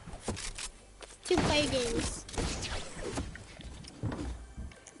 to play games.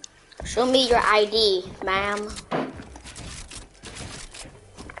 Show me your ID, ma'am.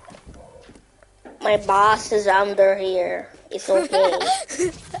 My boss is under here. It's okay.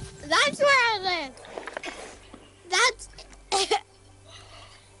 That's where I live. That's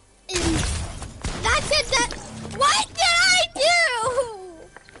that's it. That what did I do?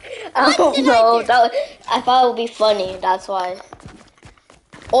 I don't did I know. do? I thought it would be funny. That's why.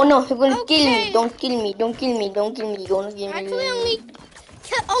 Oh no, you're gonna kill Okay. me. Don't kill me. Don't kill me. Don't kill me. You're gonna kill me. Actually,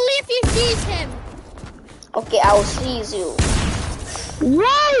 only if you seize him. Okay, I will seize you.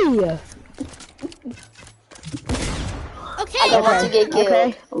 Why? Okay. I don't want to get killed.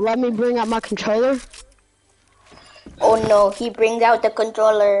 Okay, let me bring out my controller. Oh no, he brings out the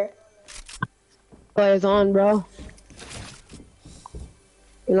controller. Players on, bro.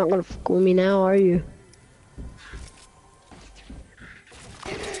 You're not gonna fuck with me now, are you?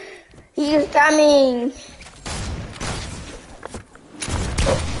 He is coming.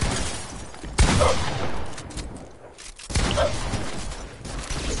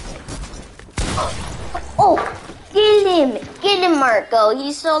 Oh, get him, Marco.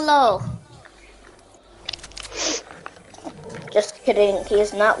 He's so low. Just kidding. He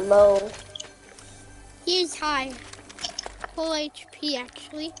is not low. He's high. Full HP,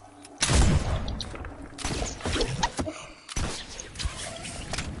 actually.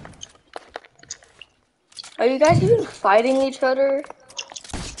 Are you guys even fighting each other?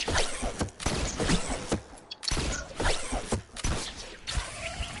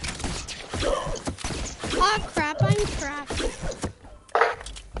 Oh crap, I'm trapped.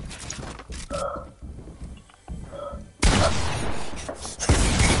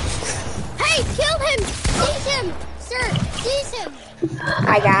 Hey, kill him! Seize him! Sir, seize him!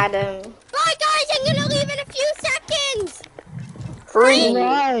 I got him. Bye guys, I'm gonna leave in a few seconds! 3,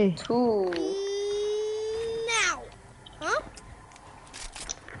 Why? 2. Now! Huh?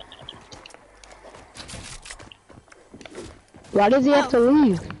 Why does he have to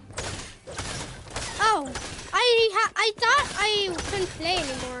leave? Oh, I thought I couldn't play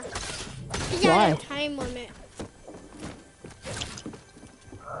anymore. He Why? had a time limit.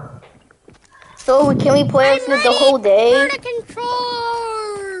 So can we play for the whole For day? the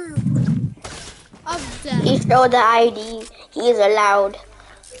controller of the. He showed the ID. He is allowed.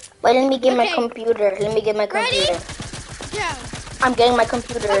 But let me get my Okay. computer. Let me get my Ready? computer. Go. I'm getting my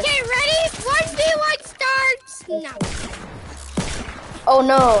computer. Okay, ready? 1v1 starts now. Oh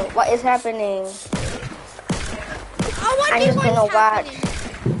no, what is happening? Oh, I'm just 1v1's gonna watch.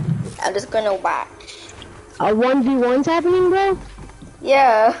 happening. I'm just gonna watch. A 1v1's happening, bro?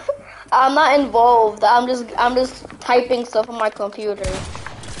 Yeah. I'm not involved. I'm just typing stuff on my computer.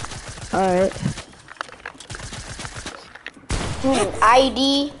 Alright.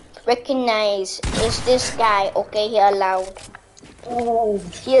 ID recognize is this guy. Okay, he allowed.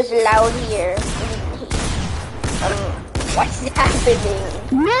 He is allowed here. What's happening?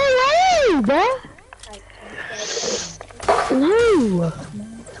 No way, bro! No!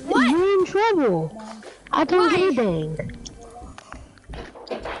 What? You're in trouble. I don't Why? get anything.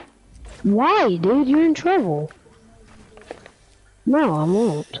 Why, dude? You're in trouble. No, I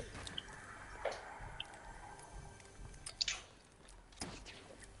won't.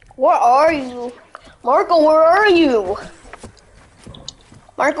 Where are you? Marco, where are you?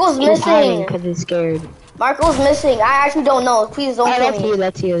 Marco's He's hiding missing. because he's scared. Marco's missing. I actually don't know. Please don't Oh, kill that's me. you,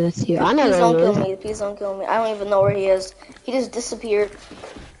 that's you, that's you. I know Please where don't he kill is. me. Please don't kill me. I don't even know where he is. He just disappeared.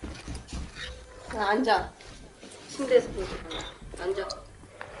 자, 앉아. 침대에서 보자. 앉아.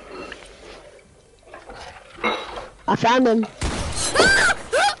 I found him.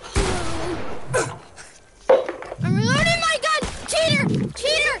 I'm reloading my gun! Cheater!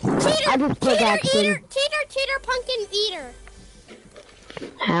 Cheater! Cheater! I just pickaxed him. Cheater, pumpkin eater!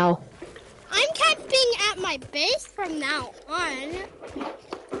 How? I'm camping at my base from now on.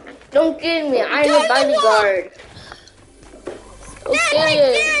 Don't kill me. I'm Go a bodyguard. That's my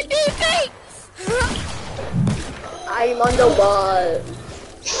Okay. guarantee! I'm on the wall.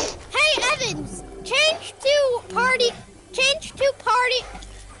 Hey Evans, change to party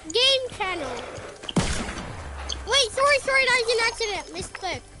game channel. Wait, sorry, that was an accident.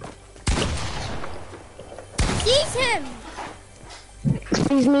 Misclick. Seize him.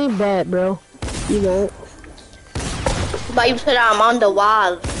 Excuse me, bet, bro. You won't. But you said I'm on the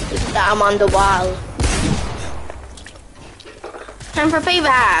wall. You said I'm on the wall. Time for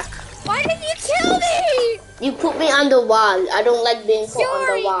payback. Why did you kill me? You put me on the wall. I don't like being put on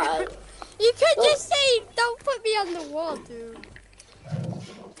Sorry. the wall. You could just say, don't put me on the wall, dude.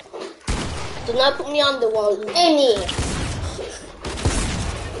 Do not put me on the wall. Any.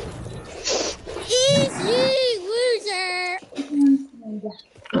 Easy loser.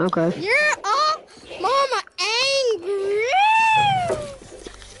 Okay. You're all mama angry.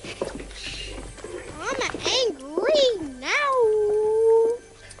 Mama angry now.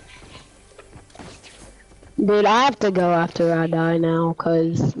 Dude, I have to go after I die now,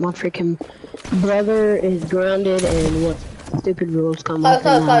 cause my freaking brother is grounded and what stupid rules come up in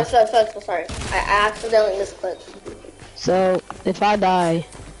that. Sorry. I accidentally misclicked. So, if I die,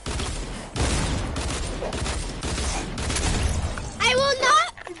 I will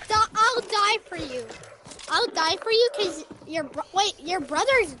not. I'll die for you. I'll die for you because your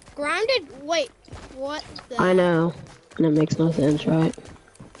brother's grounded. Wait, what? I know, and it makes no sense, right?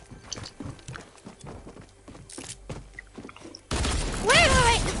 Wait.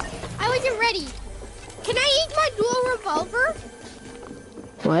 I wasn't ready. Can I use my dual revolver?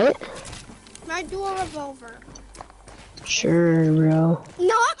 What? My dual revolver. Sure, bro.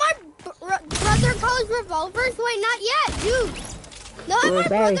 Not my brother calls revolvers. Wait, not yet, dude. Not my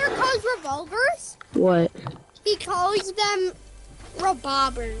brother calls revolvers. What? He calls them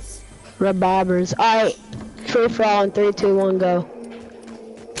revolvers. Revolvers. Alright. Free for all in 3, 2, 1, go.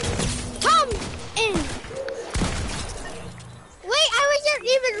 Come in. Wait, I wasn't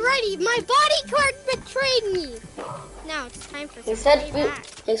even ready. My bodyguard betrayed me. Now it's time for He some said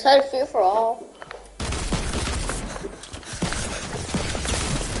payback. free for all.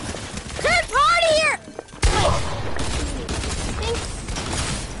 Third party here.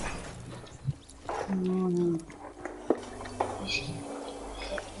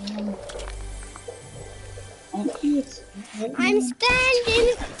 I'm standing.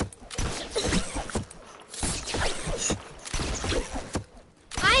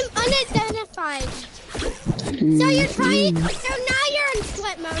 I'm unidentified. So you're trying. So now you're in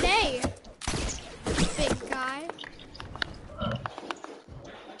sweat mode, eh? Big guy.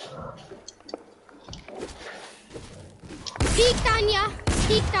 Peeked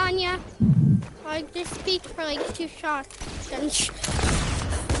on ya. I just peeked for like 2 shots. Then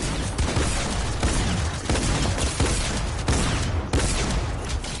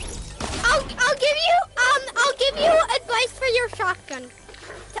I'll give you advice for your shotgun.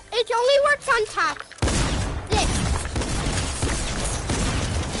 It only works on top. This.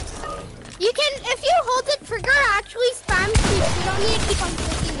 You can, if you hold the trigger, actually spam keep. You don't need to keep on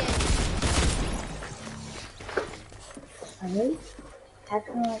clicking it.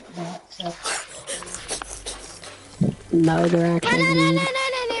 No, they're actually.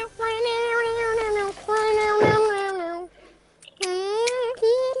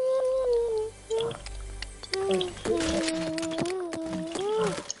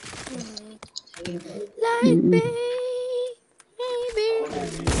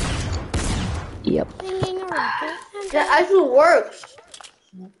 Yep. That actually works.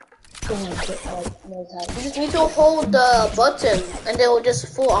 You just need to hold the button and then it will just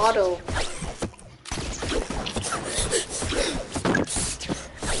full auto.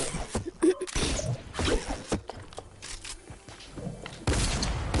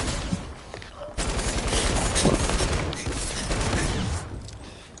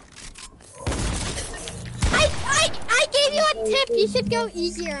 I gave you a tip. You should go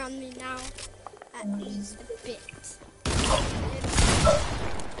easier on me now. At least a bit.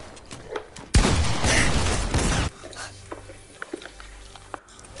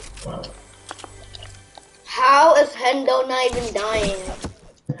 How is Hendo not even dying?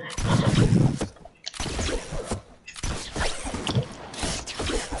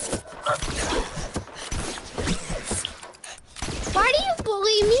 Why do you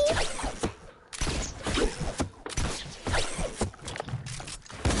bully me?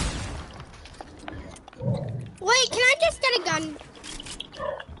 Wait, can I just get a gun?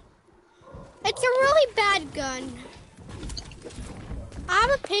 It's a really bad gun. I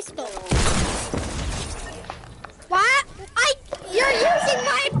have a pistol. What? You're using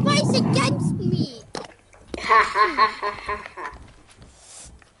my advice against me. Ha ha ha ha ha ha.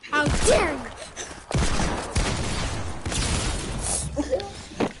 How dare you?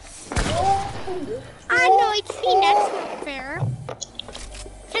 I know it's that's not fair.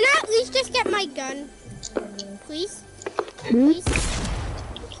 Can I at least just get my gun? Please? Please?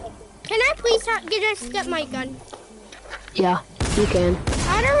 Can I please just get my gun? Yeah, you can.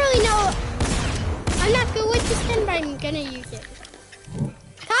 I don't really know. I'm not good with this gun, but I'm gonna use it.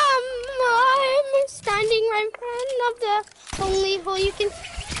 Come, I'm standing right in front of the only hole you can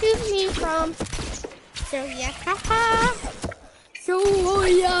shoot me from. So yeah, haha. So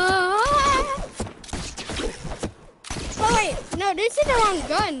yeah. Oh wait, no, this is the wrong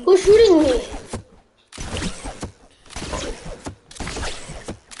gun. Who's shooting me?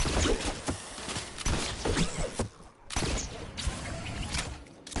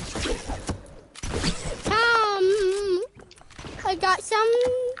 got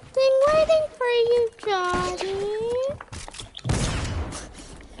something waiting for you, Johnny.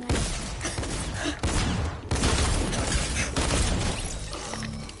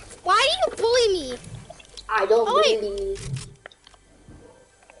 Why do you bully me? I don't wait. believe.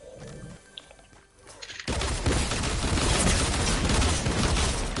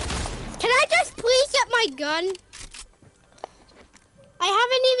 Can I just please get my gun? I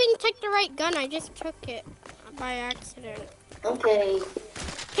haven't even took the right gun. I just took it by accident. Okay.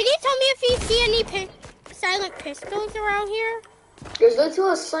 Can you tell me if you see any silent pistols around here? There's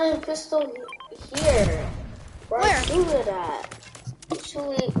literally a silent pistol here. Where I Where? threw it at.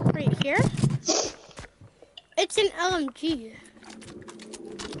 Actually, Right here? It's an LMG.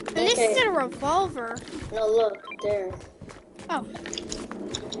 And this is Okay. a revolver. no, look there. Oh.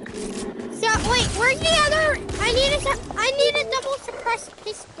 So wait, where's the other? I need a double suppressed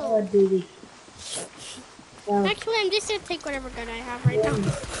pistol. baby. Actually, I'm just gonna take whatever gun I have right now.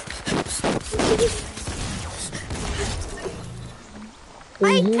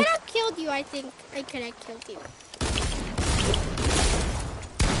 I could have killed you. I think I could have killed you.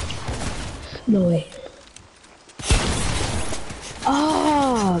 No way.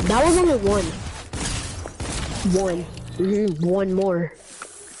 Oh, that was only one. One more.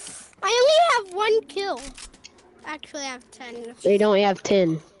 I only have one kill. Actually, I have 10. They don't have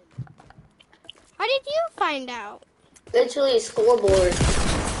 10. How did you find out? Literally a scoreboard.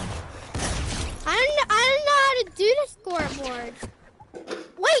 I don't know how to do the scoreboard.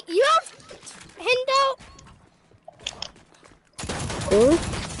 Wait, you have handout? Huh?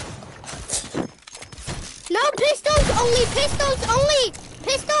 No, pistols only. Pistols only.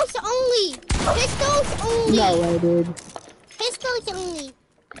 Pistols only. Pistols only. No way, dude. Pistols only.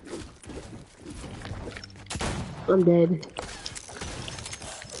 I'm dead.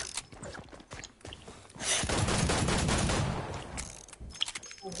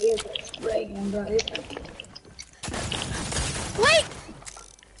 Wait!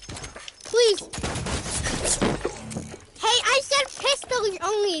 Please. Hey, I said pistols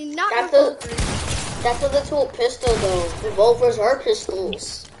only, not That's a little pistol though. Revolvers are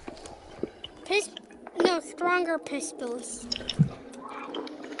pistols. No, stronger pistols.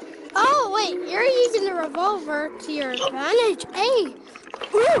 Oh, wait, you're using the revolver to your advantage. Hey!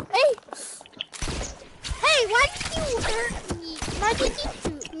 Ooh, hey! Hey, why did you hurt me? Why did you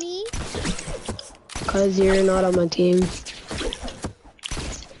shoot me? Cause you're not on my team.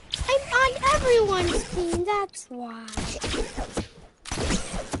 I'm on everyone's team, that's why.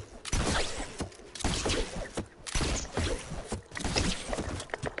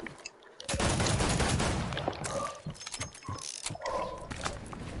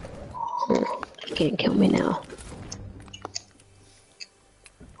 You can't kill me now.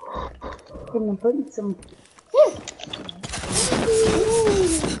 Gonna put some.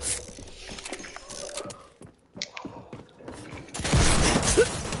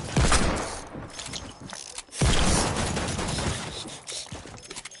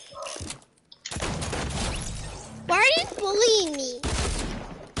 Why are you bullying me?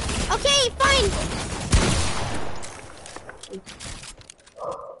 Okay, fine.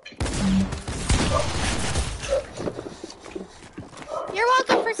 You're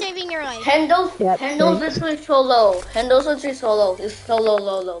welcome for saving your life. Hendo's Yep, literally so low. Hendo's literally so low. He's so low,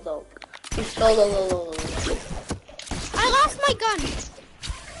 low. He's so low. I lost my gun.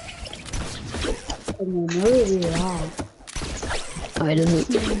 Oh, it doesn't.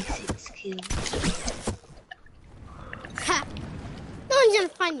 Ha. No one's gonna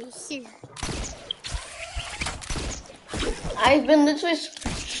find me here. I've been literally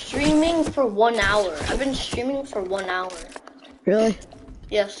streaming for 1 hour. I've been streaming for 1 hour. Really?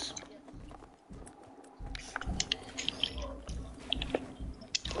 Yes.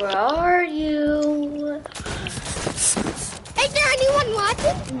 Where are you? Is there anyone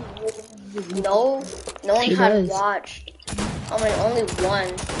watching? No one He had does. watched. I mean, only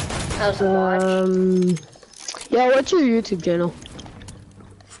one has watched. Yeah, what's your YouTube channel?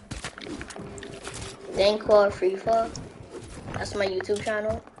 Dankwa Freefa. That's my YouTube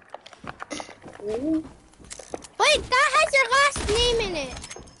channel. Wait, that has your last name in it.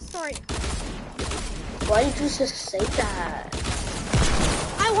 Sorry. Why did you just say that?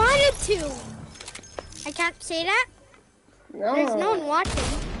 I wanted to. I can't say that. No. There's no one watching.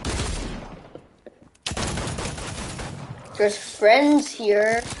 There's friends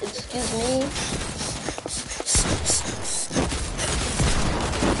here. Excuse me.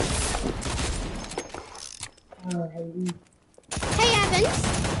 Hey, Evans.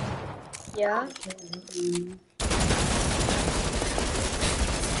 Yeah.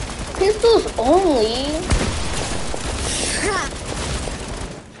 Pistols only.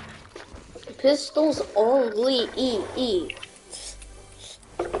 Pistols only. E.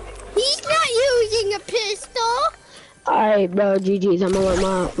 He's not using a pistol. Alright, bro, GG's. I'm gonna let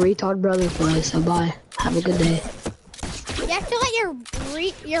my retard brother play, so bye. Have a good day. You have to let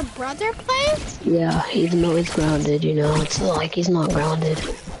your brother play? Yeah, even though he's grounded, you know, it's like he's not grounded.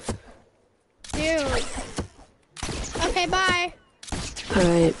 Dude. Okay, bye.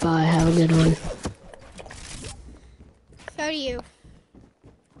 Alright, bye. Have a good one. So do you.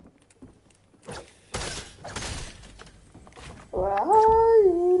 Where are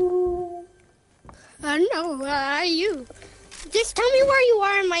you? I don't know, where are you? Just tell me where you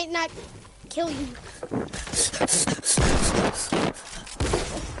are, I might not kill you.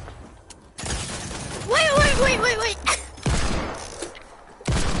 Wait.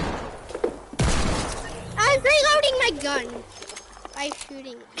 I'm reloading my gun by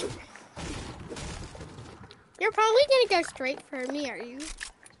shooting. You're probably gonna go straight for me, are you?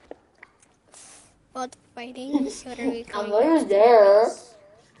 Well, it's fighting, is literally I'm coming. already there.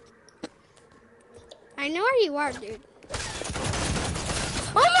 I know where you are, dude.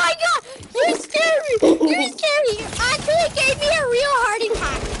 Oh my god! You scared me! You scared me! You actually gave me a real heart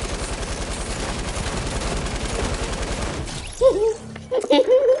attack.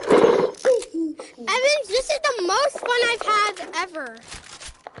 Evans, this is the most fun I've had ever.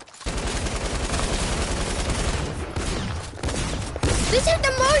 This is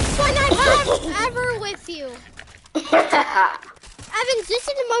the most fun I've had ever with you. Evans, this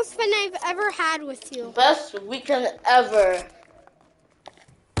is the most fun I've ever had with you. Best weekend ever.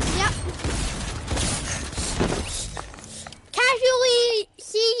 Yep. Casually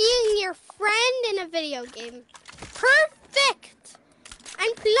seeing your friend in a video game. Perfect!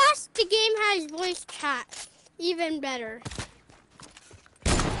 And plus, the game has voice chat. Even better.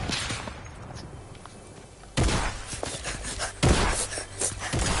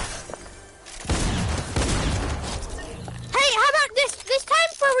 Hey, how about this? This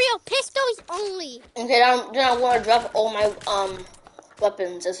time for real, pistols only. Okay, then I want to drop all my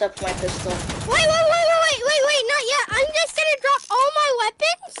weapons except for my pistol. Wait, not yet. I'm just gonna drop all my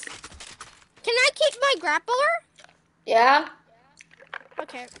weapons. Can I keep my grappler? Yeah?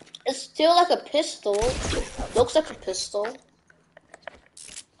 Okay. It's still like a pistol. Looks like a pistol.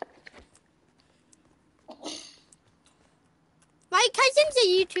 My cousin's a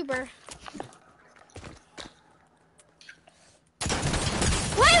YouTuber.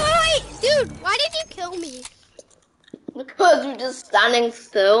 Wait, dude, why did you kill me? Because you're just standing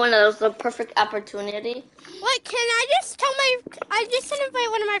still and it was the perfect opportunity. What, can I just I just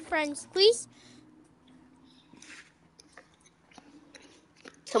invite one of my friends, please?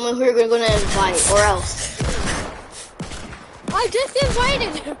 Someone who you're gonna invite, or else. I just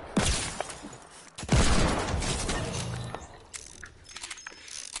invited him.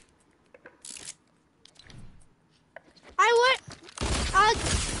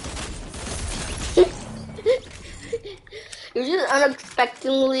 You're just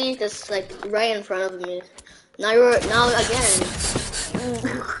unexpectedly just like right in front of me. Now again.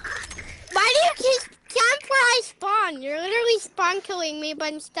 Why do you camp where I spawn? You're literally spawn killing me,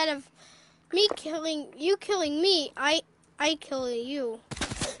 but instead of me killing me, I kill you.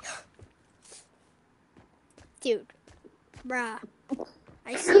 Dude. Bruh.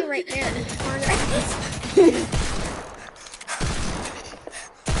 I see you right there in the corner.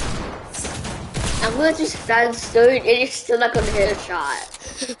 I'm gonna just stand still and you're still not gonna hit a shot.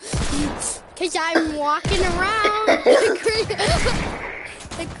 Cause I'm walking around the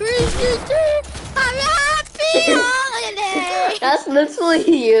Christmas tree. I'm happy holiday. That's literally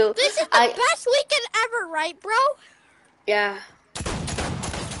you. This is the best weekend ever, right, bro? Yeah.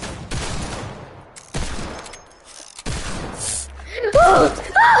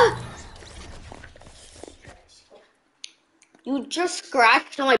 You just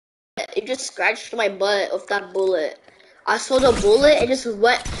scratched my butt. You just scratched my butt with that bullet. I saw the bullet, it just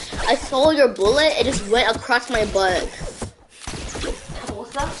went. I saw your bullet, it just went across my butt.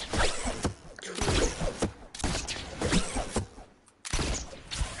 What's that?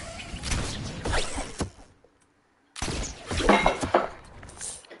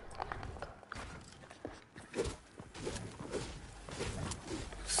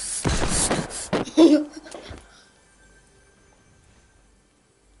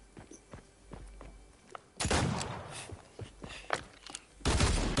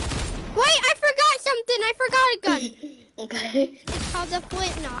 Okay. It's called a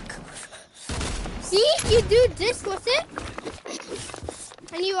flint knock. See, you do this with it,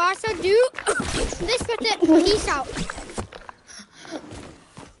 and you also do this with it. Peace out.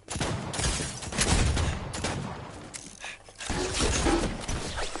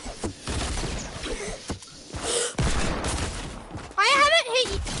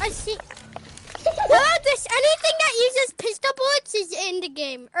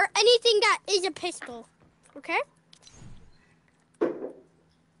 game or anything that is a pistol. Okay?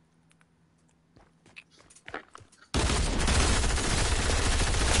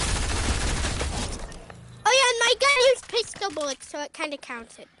 Oh yeah, and my gun used pistol bullets, so it kind of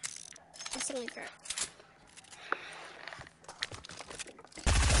counts it. That's only fair.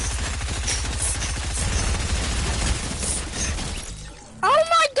 Oh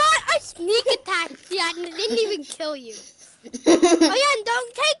my god, I sneak attacked you and it didn't even kill you. Oh yeah, and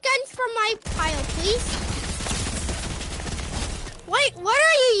don't take guns from my pile, please. Wait, what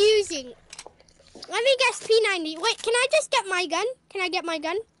are you using? Let me guess P90. Wait, can I just get my gun? Can I get my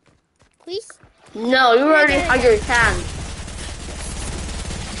gun? Please? No, you already had your tank.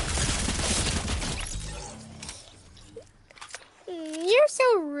 You're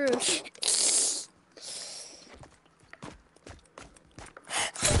so rude.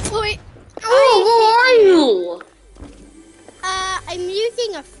 Wait. Oh, who are you? I'm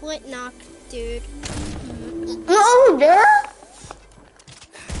using a flint knock, dude. Oh, there?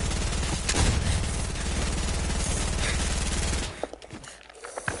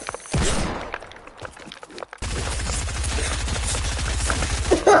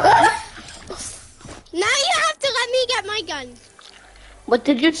 Now you have to let me get my gun. What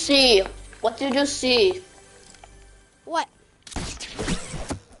did you see? What did you see? What?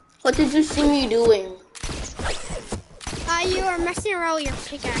 What did you see me doing? You are messing around with your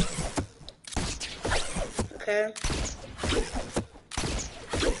pickaxe. Okay.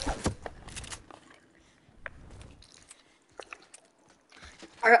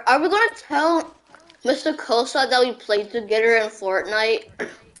 Are we gonna tell Mr. Kosa that we played together in Fortnite?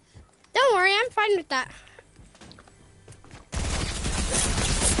 Don't worry, I'm fine with that.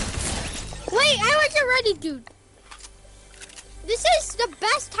 Wait, I wasn't ready, dude. This is the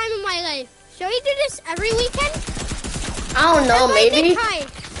best time of my life. Shall we do this every weekend? I don't know, Invite maybe. Nikai.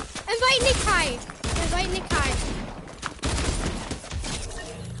 Invite Nikai. Invite Nikai.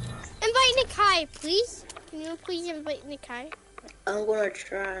 Invite Nikai, please. Can you please invite Nikai? I'm gonna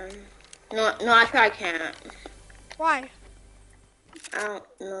try. No, I can't. Why? I don't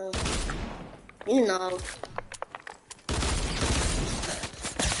know. You know.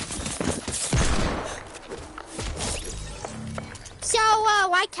 So,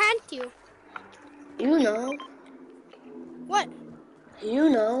 why can't you? You know. What? You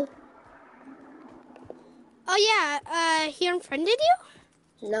know. Oh yeah, he unfriended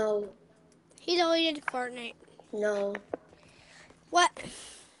you? No. He deleted Fortnite. No. What?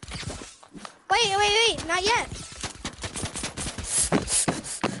 Wait, not yet.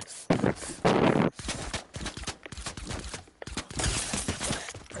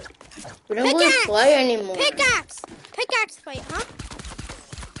 We don't want to play anymore. Pickaxe fight, huh?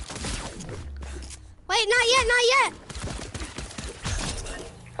 Wait, not yet.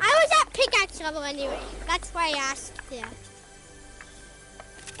 I was at pickaxe level anyway. That's why I asked that.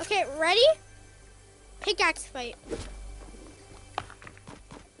 Okay, ready? Pickaxe fight.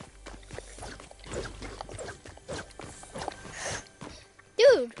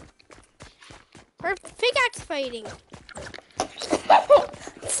 Dude, we're pickaxe fighting.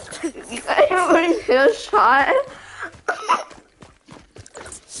 You guys haven't hit a shot?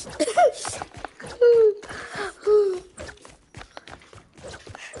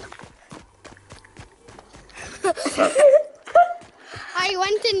 I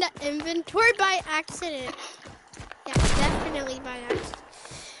went in the inventory by accident. Yeah, definitely by accident.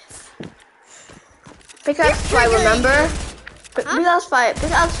 Pickaxe fight, remember? Pickaxe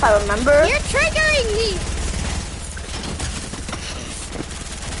fight, remember? You're triggering me!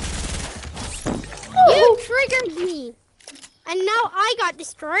 You triggered me! And now I got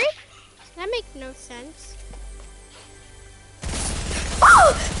destroyed? That makes no sense.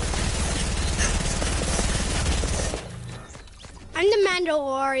 I'm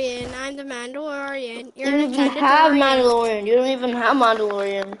the Mandalorian. You don't even have Mandalorian. You don't even have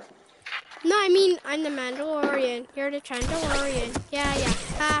Mandalorian. No, I mean, I'm the Mandalorian. You're the Chandalorian. Yeah.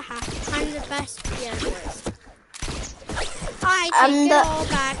 Haha. I'm the best. Yeah, the worst. I take it all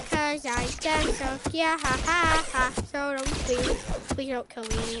back because I said so. Yeah, ha. So please don't kill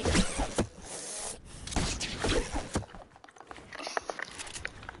me.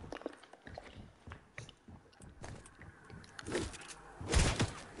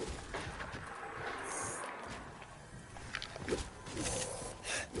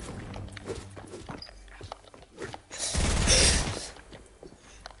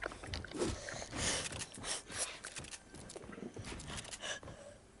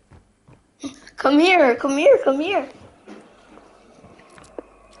 Come here. Come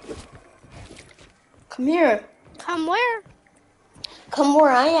here. Come where? Come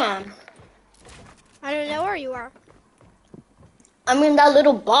where I am. I don't know where you are. I'm in that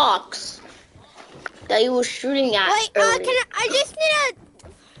little box that you were shooting at Wait, earlier. I just need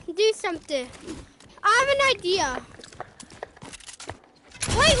to do something. I have an idea.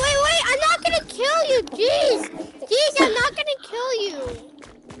 Wait, I'm not gonna kill you, jeez. Jeez, I'm not gonna kill you.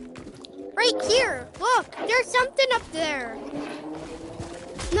 Right here, look, there's something up there.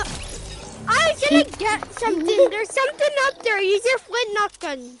 No, I was gonna get something. There's something up there. Use your flint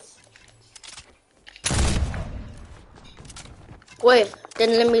guns. Wait,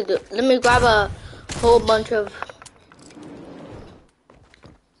 then let me grab a whole bunch of.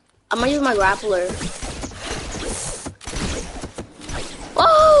 I'm gonna use my grappler.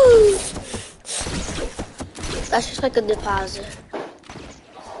 Oh! That's just like a deposit.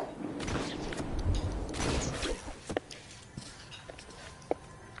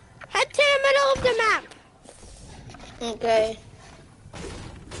 Head to the middle of the map. Okay.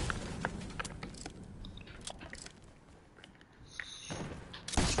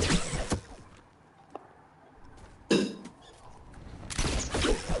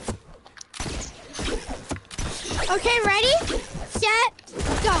 Okay, ready, set,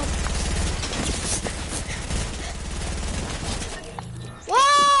 go.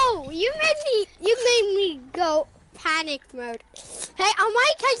 Whoa! You made me go panic mode. Hey, on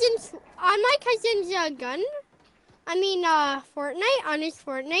my cousin's gun. I mean, Fortnite, on his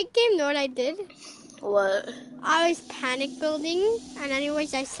Fortnite game, know what I did? What? I was panic building, and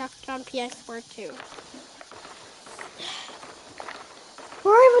anyways, I sucked on PS4 too.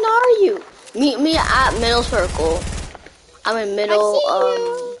 Where even are you? Meet me at middle circle. I'm in middle.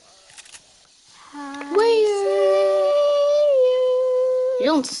 Where? You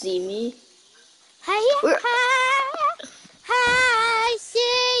don't see me. Where? I see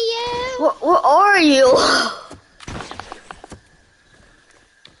you. Where are you?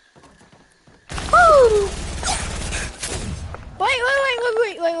 Oh!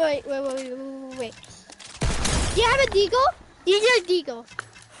 Wait. Do you have a deagle? These are deagle.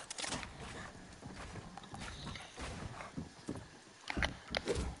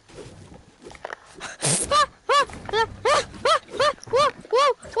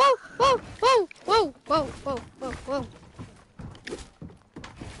 Whoa.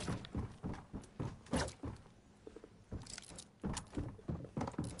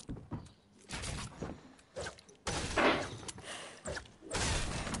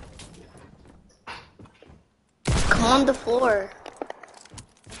 Come on the floor.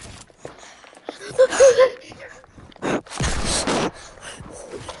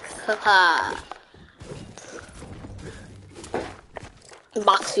 Haha.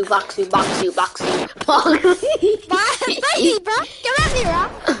 Box you. Buddy, bro. Come at me, bro.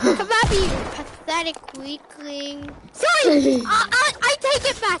 Come at me, you pathetic weakling. Sorry, I take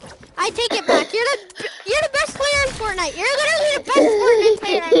it back. You're the best player in Fortnite. You're literally the best Fortnite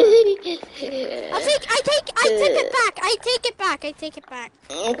player ever. I take it back.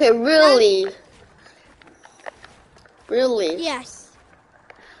 Okay, really? Really? Yes.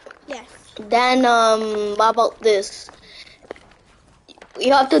 Then, what about this?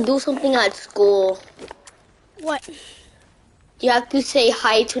 You have to do something at school. What? You have to say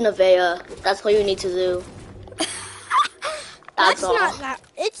hi to Nevaeh. That's all you need to do. That's all.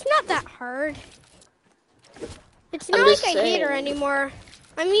 It's not that hard. It's I'm not like just I hate her saying. anymore.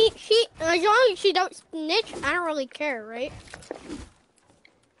 I mean, as long as she don't snitch, I don't really care, right?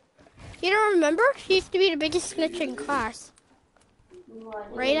 You don't remember? She used to be the biggest snitch in class.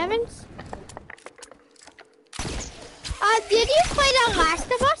 Right, Evans? Did you play The Last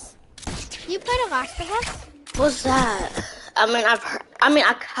of Us? You play The Last of Us? What's that? I mean,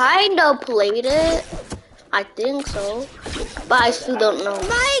 I kind of played it. I think so, but I still don't know.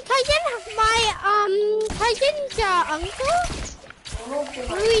 My cousin's uncle,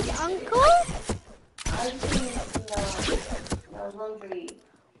 Rui's uncle.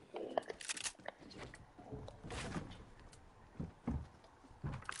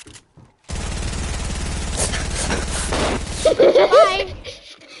 Bye.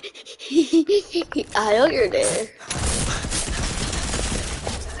 I know you're there.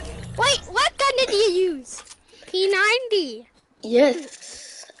 Wait, what gun did you use? P90.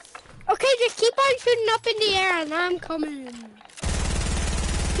 Yes. Okay, just keep on shooting up in the air and I'm coming.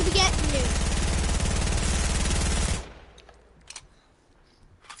 Keep getting you.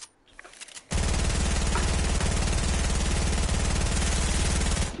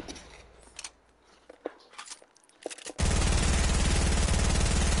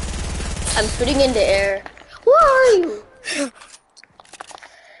 I'm shooting in the air. Where are you?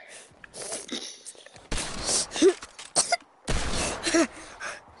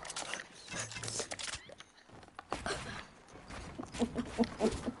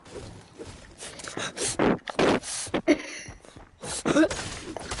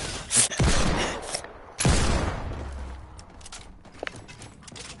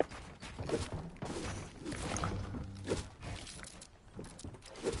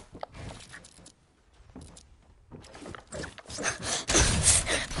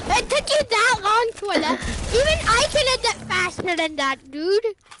 you that long to edit. Even I can edit faster than that,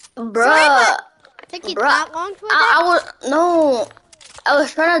 dude. Bruh. Took you Bruh. that long to edit? I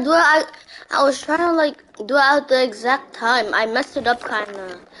was trying to do it. I was trying to like do it at the exact time. I messed it up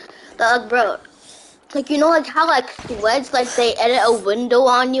kinda. Like, bro, like you know, like how like Sweats, like they edit a window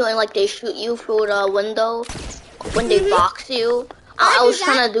on you and like they shoot you through the window when they box you. I was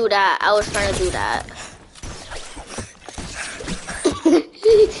trying to do that. I was trying to do that.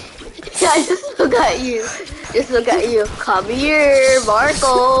 I just look at you. Just look at you. Come here,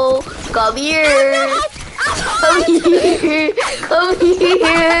 Marco. Come here. Come here. Come here. Come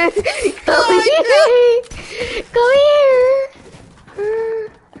here. Come here. Come here.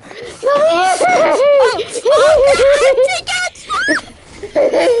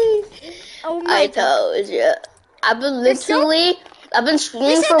 Oh my I told you. I've been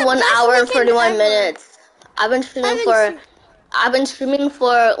streaming for the 1 best hour and weekend 41 ever. minutes. I've been streaming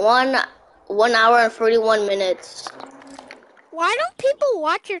for 1 hour and 41 minutes. Why don't people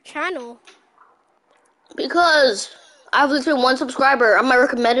watch your channel? Because I have literally 1 subscriber. I'm not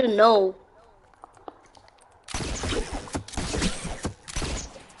recommended no.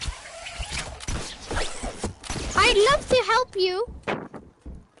 I'd love to help you.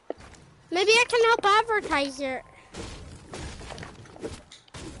 Maybe I can help advertise it.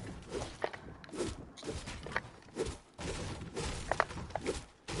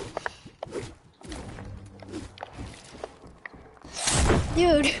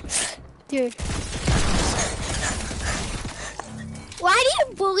 Dude. Why do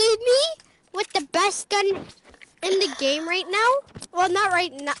you bully me with the best gun in the game right now? Well, not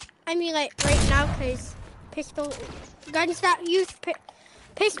right now. I mean, like right now, because guns that use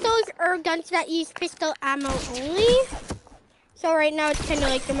pistols or guns that use pistol ammo only. So right now, it's kind of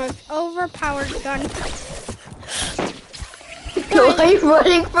like the most overpowered gun. Why are you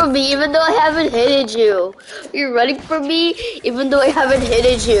running from me even though I haven't hit you? You're running from me even though I haven't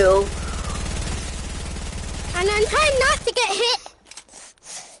hit you. And I'm trying not to get hit.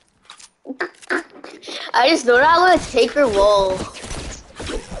 I just know that I'm gonna take your wall.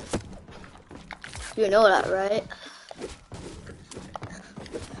 You know that, right?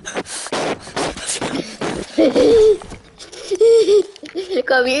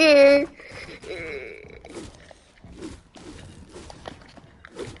 Come here.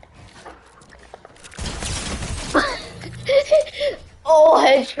 All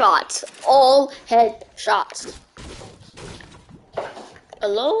headshots. All headshots.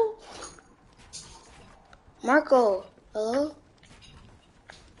 Hello? Marco. Hello?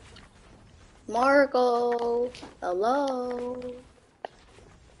 Marco. Hello?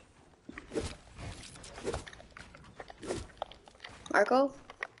 Marco?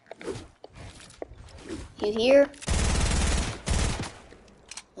 You here?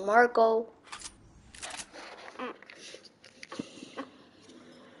 Marco?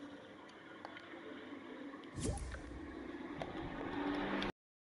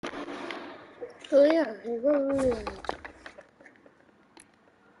 Oh yeah,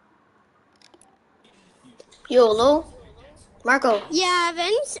 YOLO? Marco. Yeah,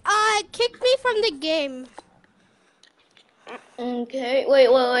 Vince, kicked me from the game. Okay, wait,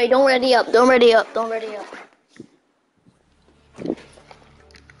 don't ready up.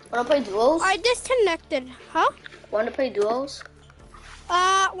 Wanna play duos? I disconnected, huh? Wanna play duos?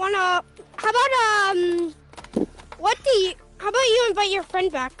 How about, how about you invite your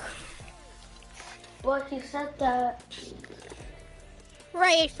friend back? Well, he said that.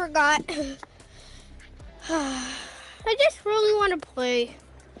 Right, I forgot. I just really want to play.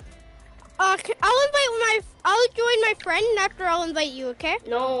 I'll join my friend after I'll invite you, okay?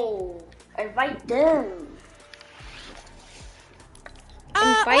 No, invite them.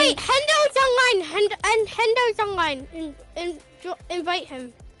 Wait, Hendo's online. Hendo's online. Invite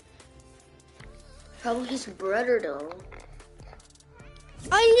him. Probably his brother though.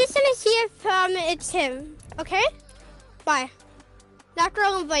 I'm just gonna see if it's him. Okay? Bye. After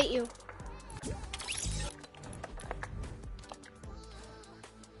I'll invite you.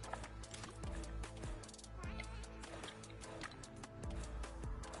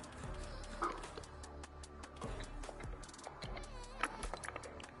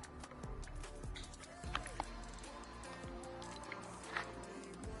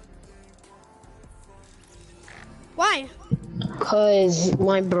 Why? Cause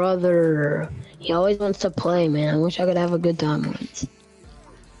my brother, he always wants to play, man. I wish I could have a good time with.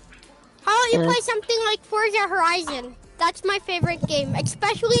 How about you play something like Forza Horizon? That's my favorite game,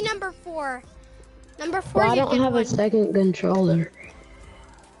 especially number 4. Number 4 Well, is I a don't good have one. a second controller.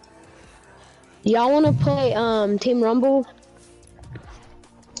 Y'all wanna play Team Rumble?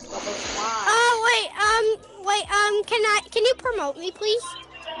 Can you promote me, please?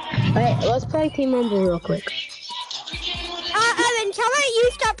 Alright, let's play Team Rumble real quick. Evan, tell me you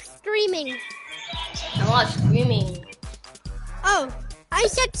stop streaming. I'm not screaming. Oh, I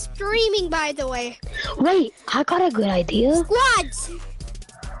said streaming, by the way. Wait, I got a good idea. Squads.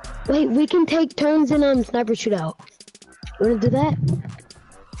 Wait, we can take turns in sniper shootout. Wanna do that?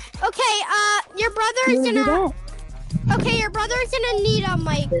 Okay, your brother's You wanna do gonna. that? Okay, your brother's gonna need a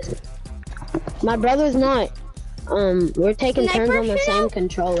mic. My brother's not. We're taking turns Sniper on the same shootout?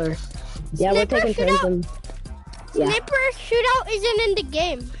 controller. Yeah, Sniper we're taking turns shootout? on. Yeah. Sniper shootout isn't in the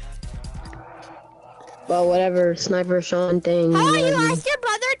game. Well, whatever. Sniper Sean thing. How about you whatever. ask your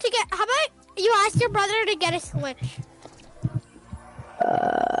brother to get? How about you ask your brother to get a Switch?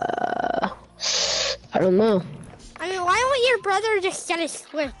 I don't know. I mean, why don't your brother just get a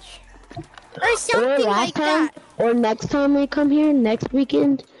Switch? Or something like that. Or next time we come here, next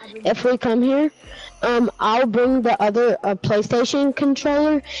weekend, if we come here, I'll bring the other PlayStation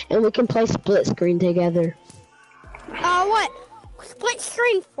controller and we can play split screen together. What? Split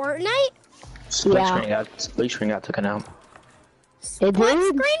screen Fortnite? Split screen got taken out. It Split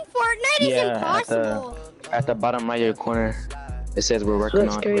did? screen Fortnite is impossible. At the bottom right of your corner, it says we're working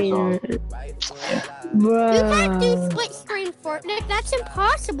Split on screen. resolve. You can't do Bruh. split screen Fortnite. That's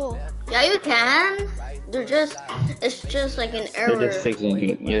impossible. Yeah, you can. It's just like an error. You're just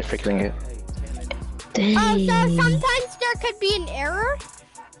fixing it. Dang. Oh, so sometimes there could be an error?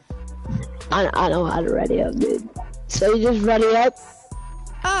 I know how to ready up, dude. So you just ready up,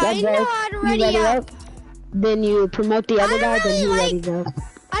 Oh, I know how to ready up. then you promote the other guy, then he really readies up.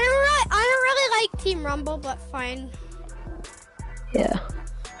 I don't really like Team Rumble, but fine. Yeah.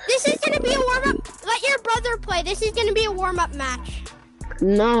 This is gonna be a warm-up. Let your brother play. This is gonna be a warm-up match.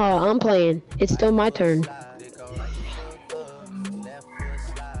 No, I'm playing. It's still my turn.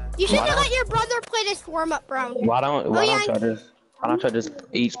 You should let your brother play this warm-up round. Why don't y'all just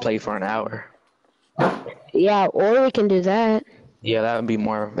each play for an hour? Yeah, or we can do that. Yeah, that would be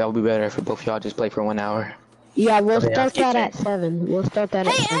better if both y'all just play for 1 hour. Yeah, we'll Okay, start I'll that at 7. We'll start that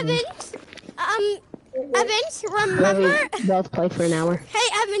at Hey, 7. Evans, Where remember? we both play for an hour. Hey,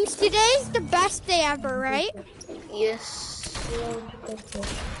 Evans, today's the best day ever, right? Yes.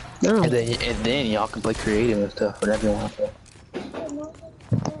 No. And then y'all can play creative and stuff, whatever you want to.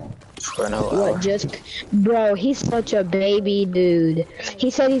 For an hour. What, bro, he's such a baby dude. He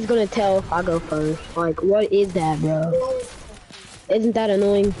said he's gonna tell if I go first. Like, what is that, bro? Isn't that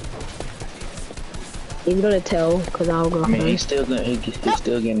annoying? He's gonna tell, cause I'll go I mean, he's first.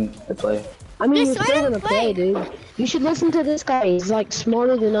 still getting to play. I mean, Just he's let still him gonna play. play, dude. You should listen to this guy. He's like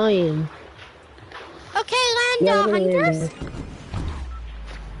smarter than I am. Okay, Yeah, Lando, look at him Hunters. there.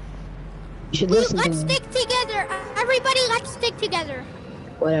 You should listen to Let's him. stick together. Everybody, let's stick together.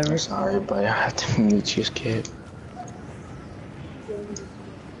 Whatever. I'm sorry, but I have to mute you, kid.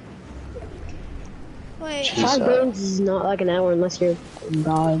 Wait. Jeez. 5 games is not like an hour unless you're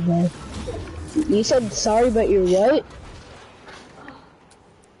God, man. You said sorry, but you're what?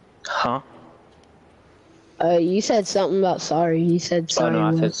 Huh? You said something about sorry. You said Oh sorry. no,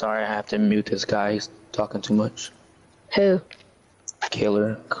 I what? said sorry. I have to mute this guy. He's talking too much. Who?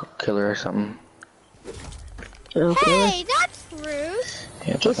 Killer or something. Okay. Hey, that's rude.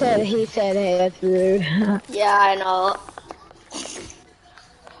 Yeah, He said, hey, that's rude. Yeah, I know.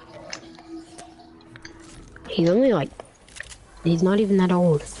 He's only like, he's not even that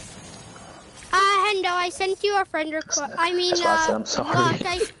old. Hendo, I sent you a friend request. I mean, That's why I said I'm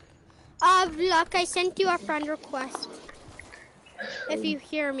sorry. Vlog, I sent you a friend request. If you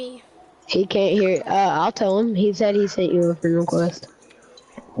hear me. He can't hear. I'll tell him. He said he sent you a friend request.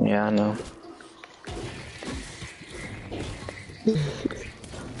 Yeah, I know.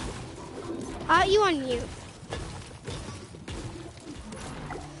 You on mute.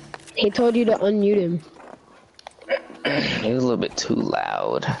 He told you to unmute him. He was a little bit too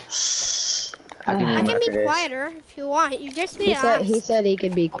loud. I'll give you I him can after be this. quieter if you want. You just need He to said ask. he said he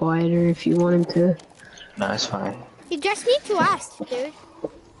could be quieter if you want him to. No, it's fine. You just need to ask, dude.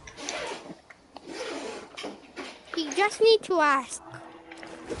 You just need to ask.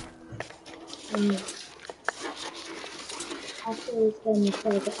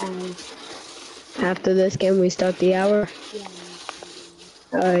 After this game, we start the hour.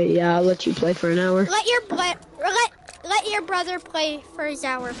 Yeah, I'll let you play for an hour. Let your brother play for his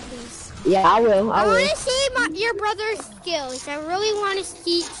hour, please. Yeah, I will. I I will. want to see your brother's skills. I really want to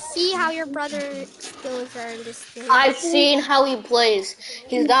see how your brother's skills are in this game. I've seen how he plays.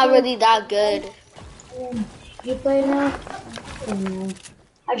 He's not really that good. You play now?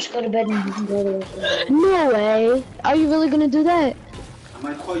 I just go to bed and you can go to work. No way. Are you really gonna do that? I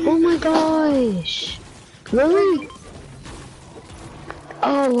might call you. Oh my gosh. Really?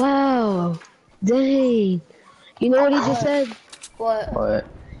 Oh wow. Dang. You know what he just said? What? What?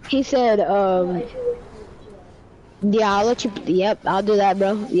 He said, yeah, I'll let you. Yep, I'll do that,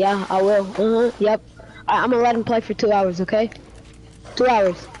 bro. Yeah, I will. Yep. I'm gonna let him play for 2 hours, okay? 2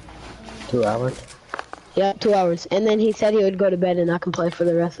 hours. 2 hours? Yep, 2 hours. And then he said he would go to bed and I can play for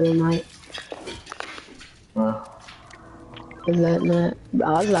the rest of the night. Is that not?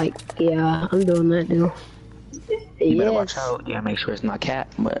 I was like, yeah, I'm doing that deal. You better watch Yes. out. You gotta make sure it's not cat,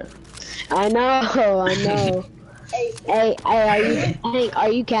 but. I know, I know. Hey, are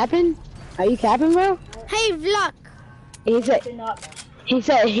you capping? Are you capping, bro? Hey, Vlog. He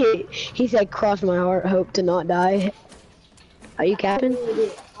said, cross my heart, hope to not die. Are you capping?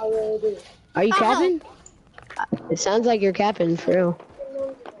 Are you capping? It sounds like you're capping, for real.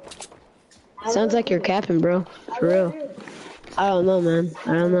 Sounds like you're capping, bro. For real. I don't know, man.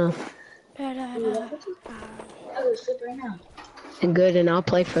 I don't know. And good, and I'll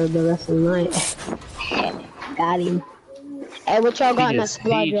play for the rest of the night. Got him. Hey, what y'all got in that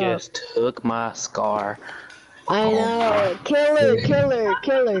supply He drop? just took my scar. I know. Killer.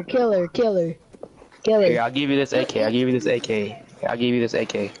 Here, I'll give you this AK. I'll give you this AK. I'll give you this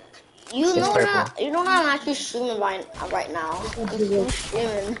AK. You It's know purple. not. You know not. I'm actually streaming right now. I'm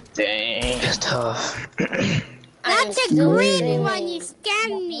streaming. Dang, that's tough. That's a green one. You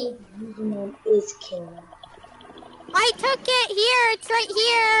scammed me. I took it here. It's right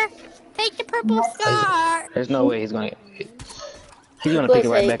here. Take the purple star. There's no way he's gonna. He's gonna pick it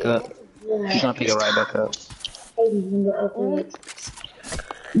right back up. He's gonna pick it right back up.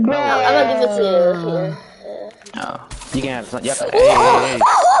 Bro, I'm gonna give it to you. Here. No, you can have some. Hey.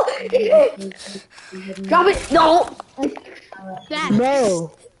 Drop it. No. That.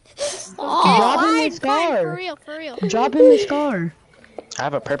 bro, drop him the scar. For real, for real. Drop him the scar. I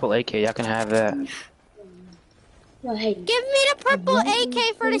have a purple AK. Y'all can have that. Give me the purple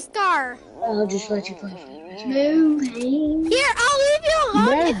AK for the scar. I'll just let you play. Here, I'll leave you alone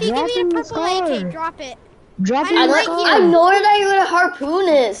Bro, if you give drop me him the the purple AK. scar. Drop it. Drop him I the like scar. you. I know that you're gonna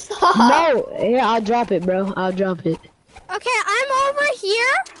harpoonist. No, here, I'll drop it, bro. I'll drop it. Okay, I'm over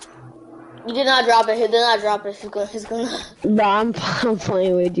here. You did not drop it. He did not drop it. He's gonna. Bro, I'm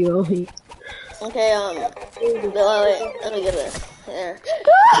playing with you, homie. Okay. No, wait. Let me get this. There.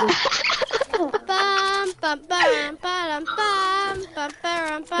 Bum, bum, bum, bum, bum, bum, bum,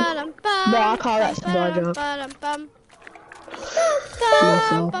 bum, bum. Bro, I'll call that supply drop. Bum, bum,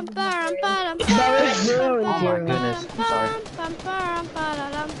 Myself. bum, bum, bum, Bro, it's 0 and Oh my 0. goodness. I'm sorry.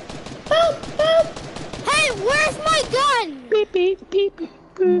 Hey, where's my gun? Beep, beep, beep, beep.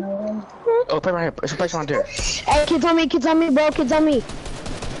 Oh, play right here. It's a place right there. Hey, kids on me, bro, kids on me.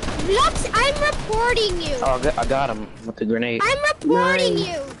 Lux, I'm reporting you. Oh, I got him with the grenade. I'm reporting Nice.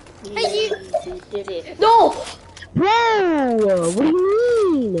 you. Hey, you. Did it. No. Bro, what do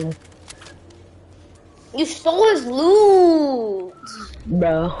you mean? You stole his loot.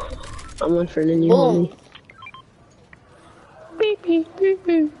 Bro, I'm one for the new Boom. homie. Beep, beep, beep,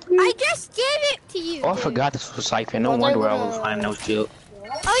 beep, beep. I just gave it to you. Oh, I forgot this was Siphon. No wonder I was finding no shield.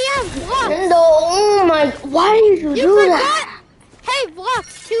 Oh yeah, Vlux. Nintendo, oh my, why did you You do forgot. that? Hey, Vlux,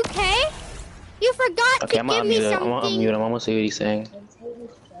 2K. You forgot Okay, to I'm give gonna me unmute him. I'm something. gonna unmute him. I'm gonna see what he's saying.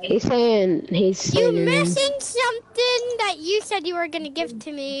 He's saying You your name. missing something that you said you were gonna give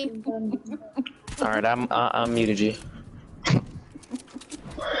to me. Alright, I muted you.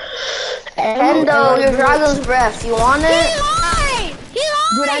 Nintendo, your dragon's breath. You want He it? lied. He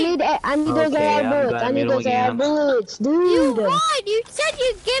Dude, lied. I need those Okay, AR I'm bullets. gonna I need mute him those AR again. bullets, You dude. lied. You said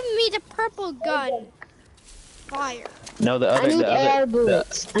you'd give me the purple gun. Fire. No, the I other, need the AR other,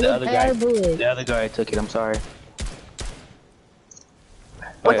 bullets. I the need other AR guy, bullets. the other guy took it. I'm sorry.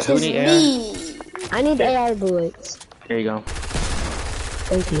 Wait, What's who his need AR? need? I need AR bullets. Here you go.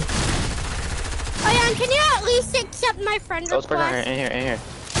 Thank you. Oh yeah, and can you at least accept my friend Oh, it's right request? here, in here.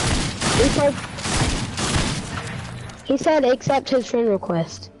 He said accept his friend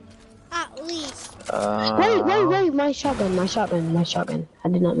request. At least. Wait, my shotgun. I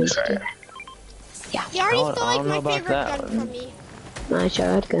did not mean to do that. You already I stole don't like know my about favorite that gun one. from me. My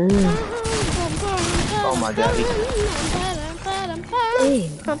shotgun. Oh my god. Hey,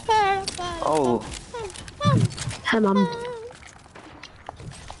 Oh, hi mom.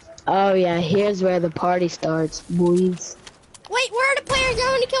 Oh yeah, here's where the party starts, boys. Wait, where are the players? I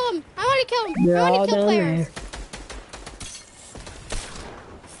want to kill them. I want to kill them. They're I all want to kill down players. there.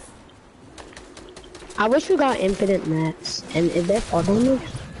 I wish we got infinite mats, and if they're following me,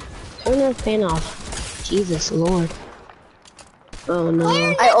 turn their fan off. Jesus Lord. Oh no.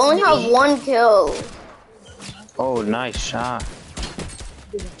 I only have 1 kill. oh, nice shot.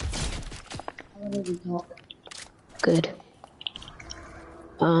 Good.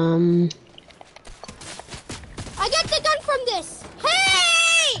 I got the gun from this.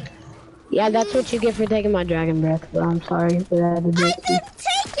 Hey! Yeah, that's what you get for taking my dragon breath, but I'm sorry for that. I didn't take it.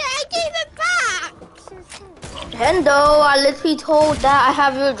 I gave it back. Hendo, I literally told that I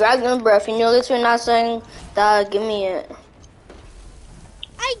have your dragon breath, and you're literally not saying that. Give me it.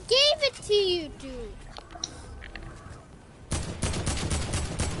 I gave it to you, dude.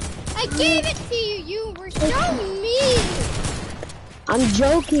 I gave it to you. You were so mean. I'm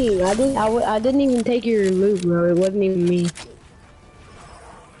joking. I didn't even take your loot, bro. It wasn't even me.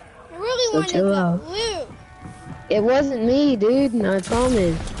 I really So wanted chill the out. loot. It wasn't me, dude. I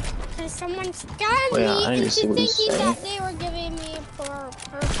promise. Because someone scammed Wait, I me need to into see what he's thinking saying. that they were giving me for a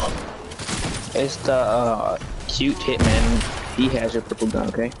purple. It's the cute hitman. He has your purple gun,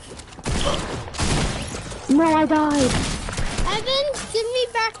 okay? No, I died. Evan, give me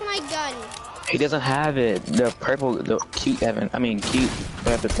back my gun. He doesn't have it. The cute Evan. I mean, cute.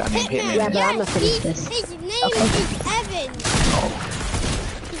 Whatever the guy named Hitman. Yeah, but I'm gonna Yes, finish this. his name is Evan.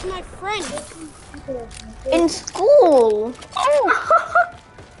 He's my friend. In school.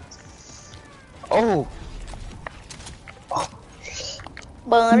 Oh.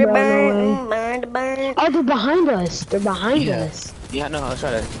 Burn, Bro, no burn, burn. Oh, they're behind us. They're behind Yeah. us. Yeah, no, I was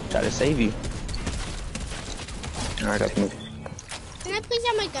trying to save you. All right, let's move. Can I please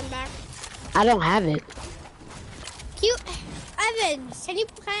have my gun back? I don't have it. Cute Evan, can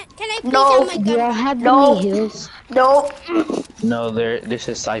I please No. have my gun Do I back? have No. any heals? No. No, this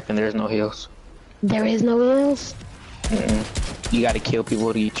is Siphon. There's no heals. There is no heals? You gotta kill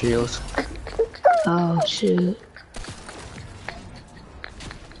people to get your heals. Oh, shoot.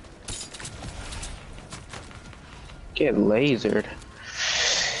 Get lasered.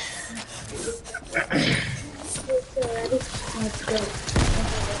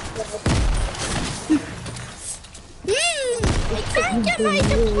 I can't get my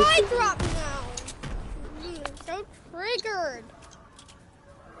supply drop now. So triggered.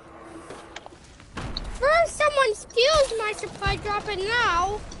 First someone steals my supply drop and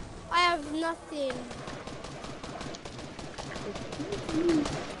now I have nothing.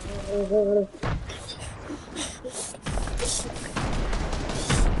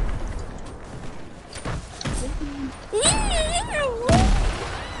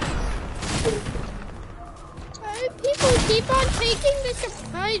 People keep on taking the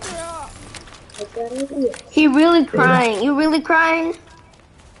supply drop. He really crying. You really crying?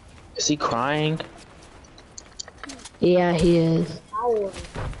 Is he crying? Yeah, he is.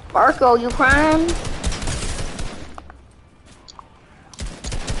 Marco, you crying?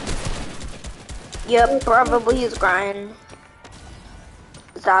 Yep, probably he's crying.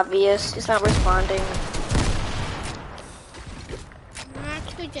 It's obvious. He's not responding. I'm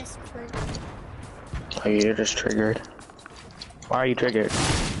actually just triggered. Oh, you're just triggered. Why are you triggered?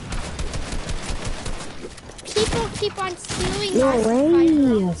 People keep on stealing No our supply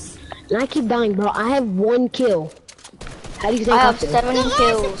way. drops. And I keep dying, bro. I have 1 kill. How do you think I have feel? 7 The last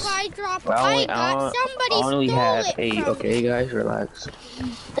kills. supply drop Well, I got, somebody only stole have it 8. from Okay, me. guys, relax.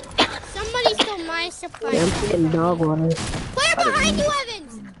 Somebody stole my supply Yeah, I'm drop. getting dog water. Player behind you,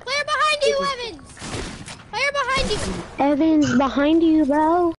 Evans! Player behind you, Evans! Player behind you! Evan's behind you,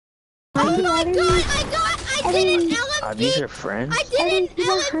 bro. Oh my god, I did an Are these your LMG! friends? I did an Evans, he's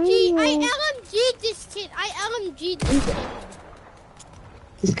behind LMG! you. I LMG'd this kid! I LMG'd this kid!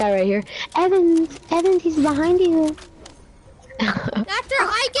 This guy right here. Evans, he's behind you. After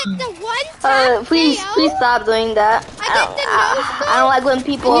I get the one tap Please KO, stop doing that. I get the no-scope. I don't like when I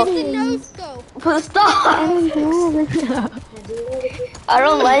people. get the no-scope. Stop. I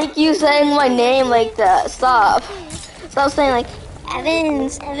don't like you saying my name like that. Stop. Stop saying like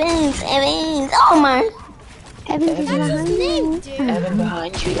Evans. Oh my. Evans is That's behind his name, you. dude. Evan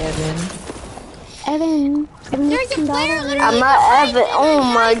behind you, Evan. Evan, There's a player literally I'm not behind Evan. him Oh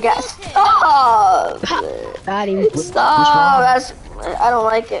and my I god. killed him. Stop. Got him. Stop. That's. I don't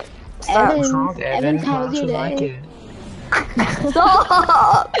like it. Stop. Evans, how was your day?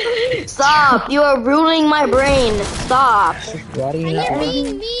 Stop. Stop. You are ruining my brain. Stop. Why do you And not you're want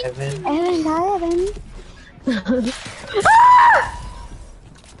being mean. Evan? Evan, hi, Evan.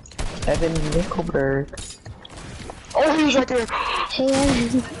 Evan Nickelberg. Oh, he's right there. Hey,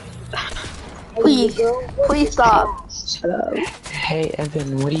 Evan. Please stop. Shut up. Hey,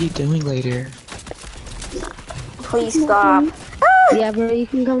 Evan, what are you doing later? Please stop. Yeah, bro, you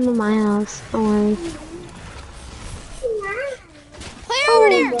can come to my house. Don't worry. Player over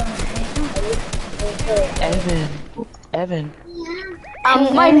there. Evan.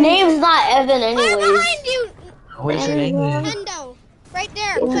 My name's not Evan Player anyways. behind you. What is your name then? Endo. Right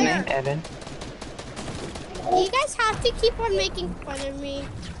there. What's your Player. name, Evan? You guys have to keep on making fun of me.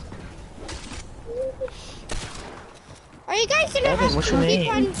 Are you guys gonna Evan, have what's to your keep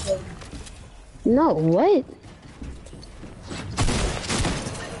name? on? No, what?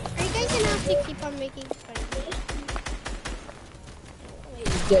 Are you guys gonna have to keep on making fun of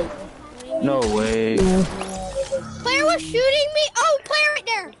me? No way. Player was shooting me. Oh, player right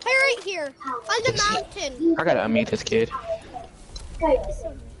there. Player right here on the mountain. I gotta unmute this kid.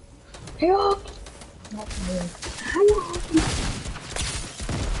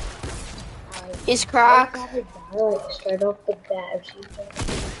 He's cracked. Straight off the bat.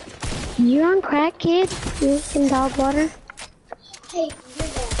 You on crack, kid? You in dog water? Hey, you're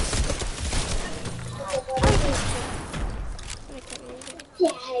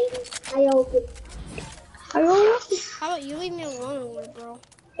Yeah, Hayden. I open. How about you leave me alone, little bro?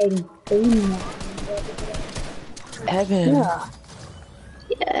 Hayden, Evan. Yeah,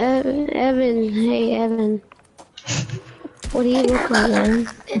 Evan. Hey, Evan. What do you look like, Evan?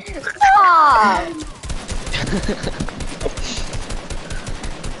 Stop!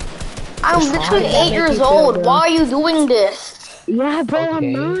 I'm It's literally fine. 8 years old. Why are you doing this? Yeah, bro, Okay.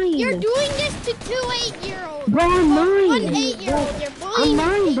 I'm 9. You're doing this to 2 8-year-olds. Bro, I'm 9. 1 8-year-old. You're I'm bullying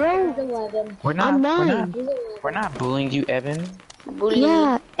 9, bro. 11. We're not. I'm We're 9. not. We're not bullying you, Evan. Bully.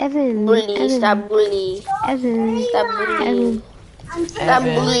 Yeah, Evan. Bully. Evan. Stop bully. Evan. Stop bully. Evan. Stop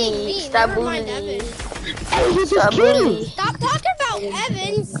Evan. bully. Stop Never mind bully. Evans. Hey, he's Stop just cute. bully. Stop talking about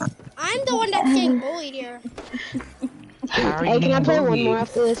Evans. I'm the one that's getting bullied here. How are Hey, you can I play one bullied? more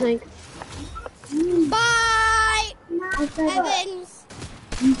after this, Hank? Bye, Evans.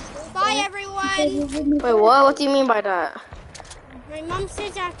 Bye, everyone. Wait, what? What do you mean by that? My mom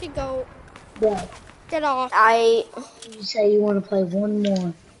says I have to go. Yeah. Get off. You say you want to play one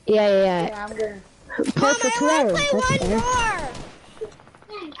more. Yeah. I'm gonna. Play Mom, for I 12. want to play That's one fair. more.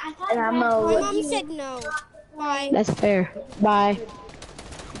 And I'm My gonna mom said no. Bye. That's fair. Bye.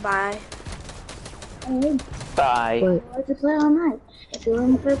 Bye. Bye. What? let to play all night. If you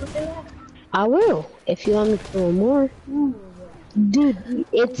want to play with your I will, if you want me to play one more. Dude,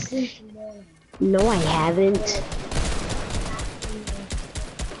 it's... No, I haven't.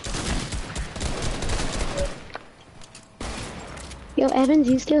 Yo, Evans,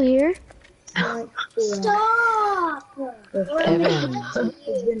 you still here? Stop! Evan.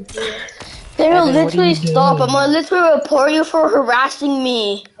 They will Evan, what are literally you stop. doing? I'm gonna literally report you for harassing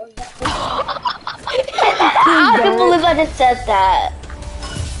me. I can't believe I just said that.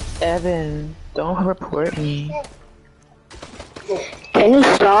 Evan, don't report me. Can you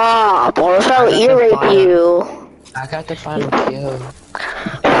stop? Or else I'll ear rape you. I got the final kill.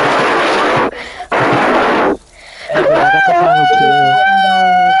 Evan, I got the final kill.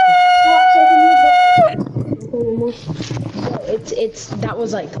 That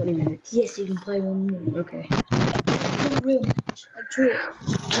was like 20 minutes. Yes, you can play one more. Okay.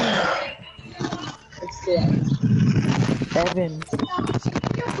 Evan.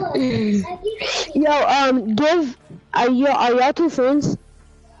 Yo, are y'all two friends?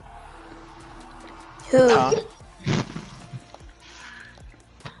 Who? Huh?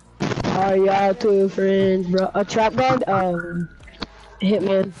 Are y'all two friends, bro? A trap guard,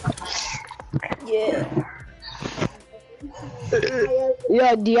 hitman. Yeah.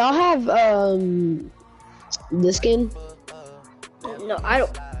 Yo, do y'all have, the skin? No, I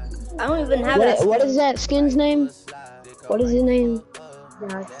don't even have that. What is that skin's name? What is his name? Yo,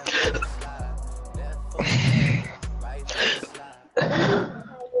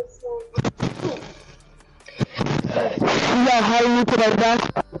 how do you put it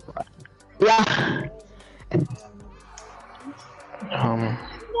back? Yeah.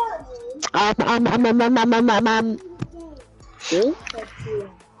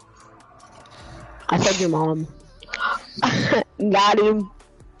 I said your mom. Got him.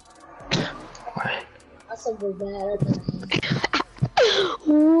 That's a good bad.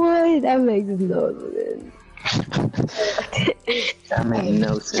 What? That makes no sense. That made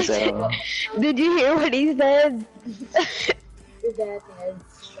no sense at all. Did you hear what he said? Your dad had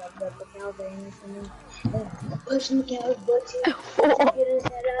shoved up the cow's anus and then pushing the cow's butt to get his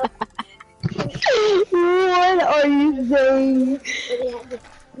head up. What are you saying? But he had to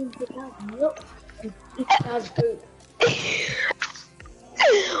drink the cow's milk and eat the cow's food.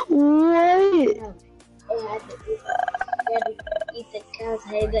 What? He had to eat the cow's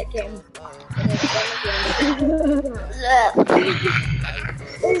head that came in his stomach.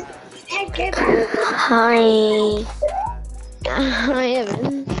 Hi. Hi,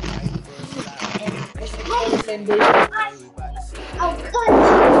 Evan.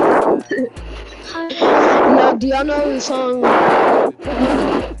 Yo, do y'all know the song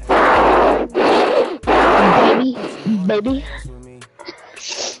baby. Baby.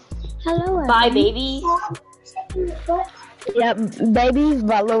 Hello, Bye, baby. Yep, baby,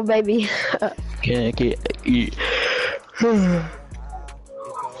 my little baby. Can't eat.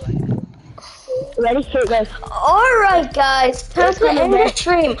 Ready? Here it goes. Alright, guys, time to end the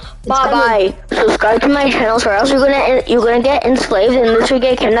stream. Bye coming. bye. Subscribe to my channel, or else you're gonna get enslaved and literally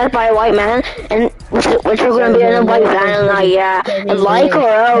get kidnapped by a white man, and which you're gonna be in a white van, and yeah. And like or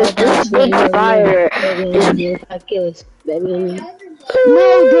else this big spider. No,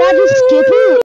 did I just skip it?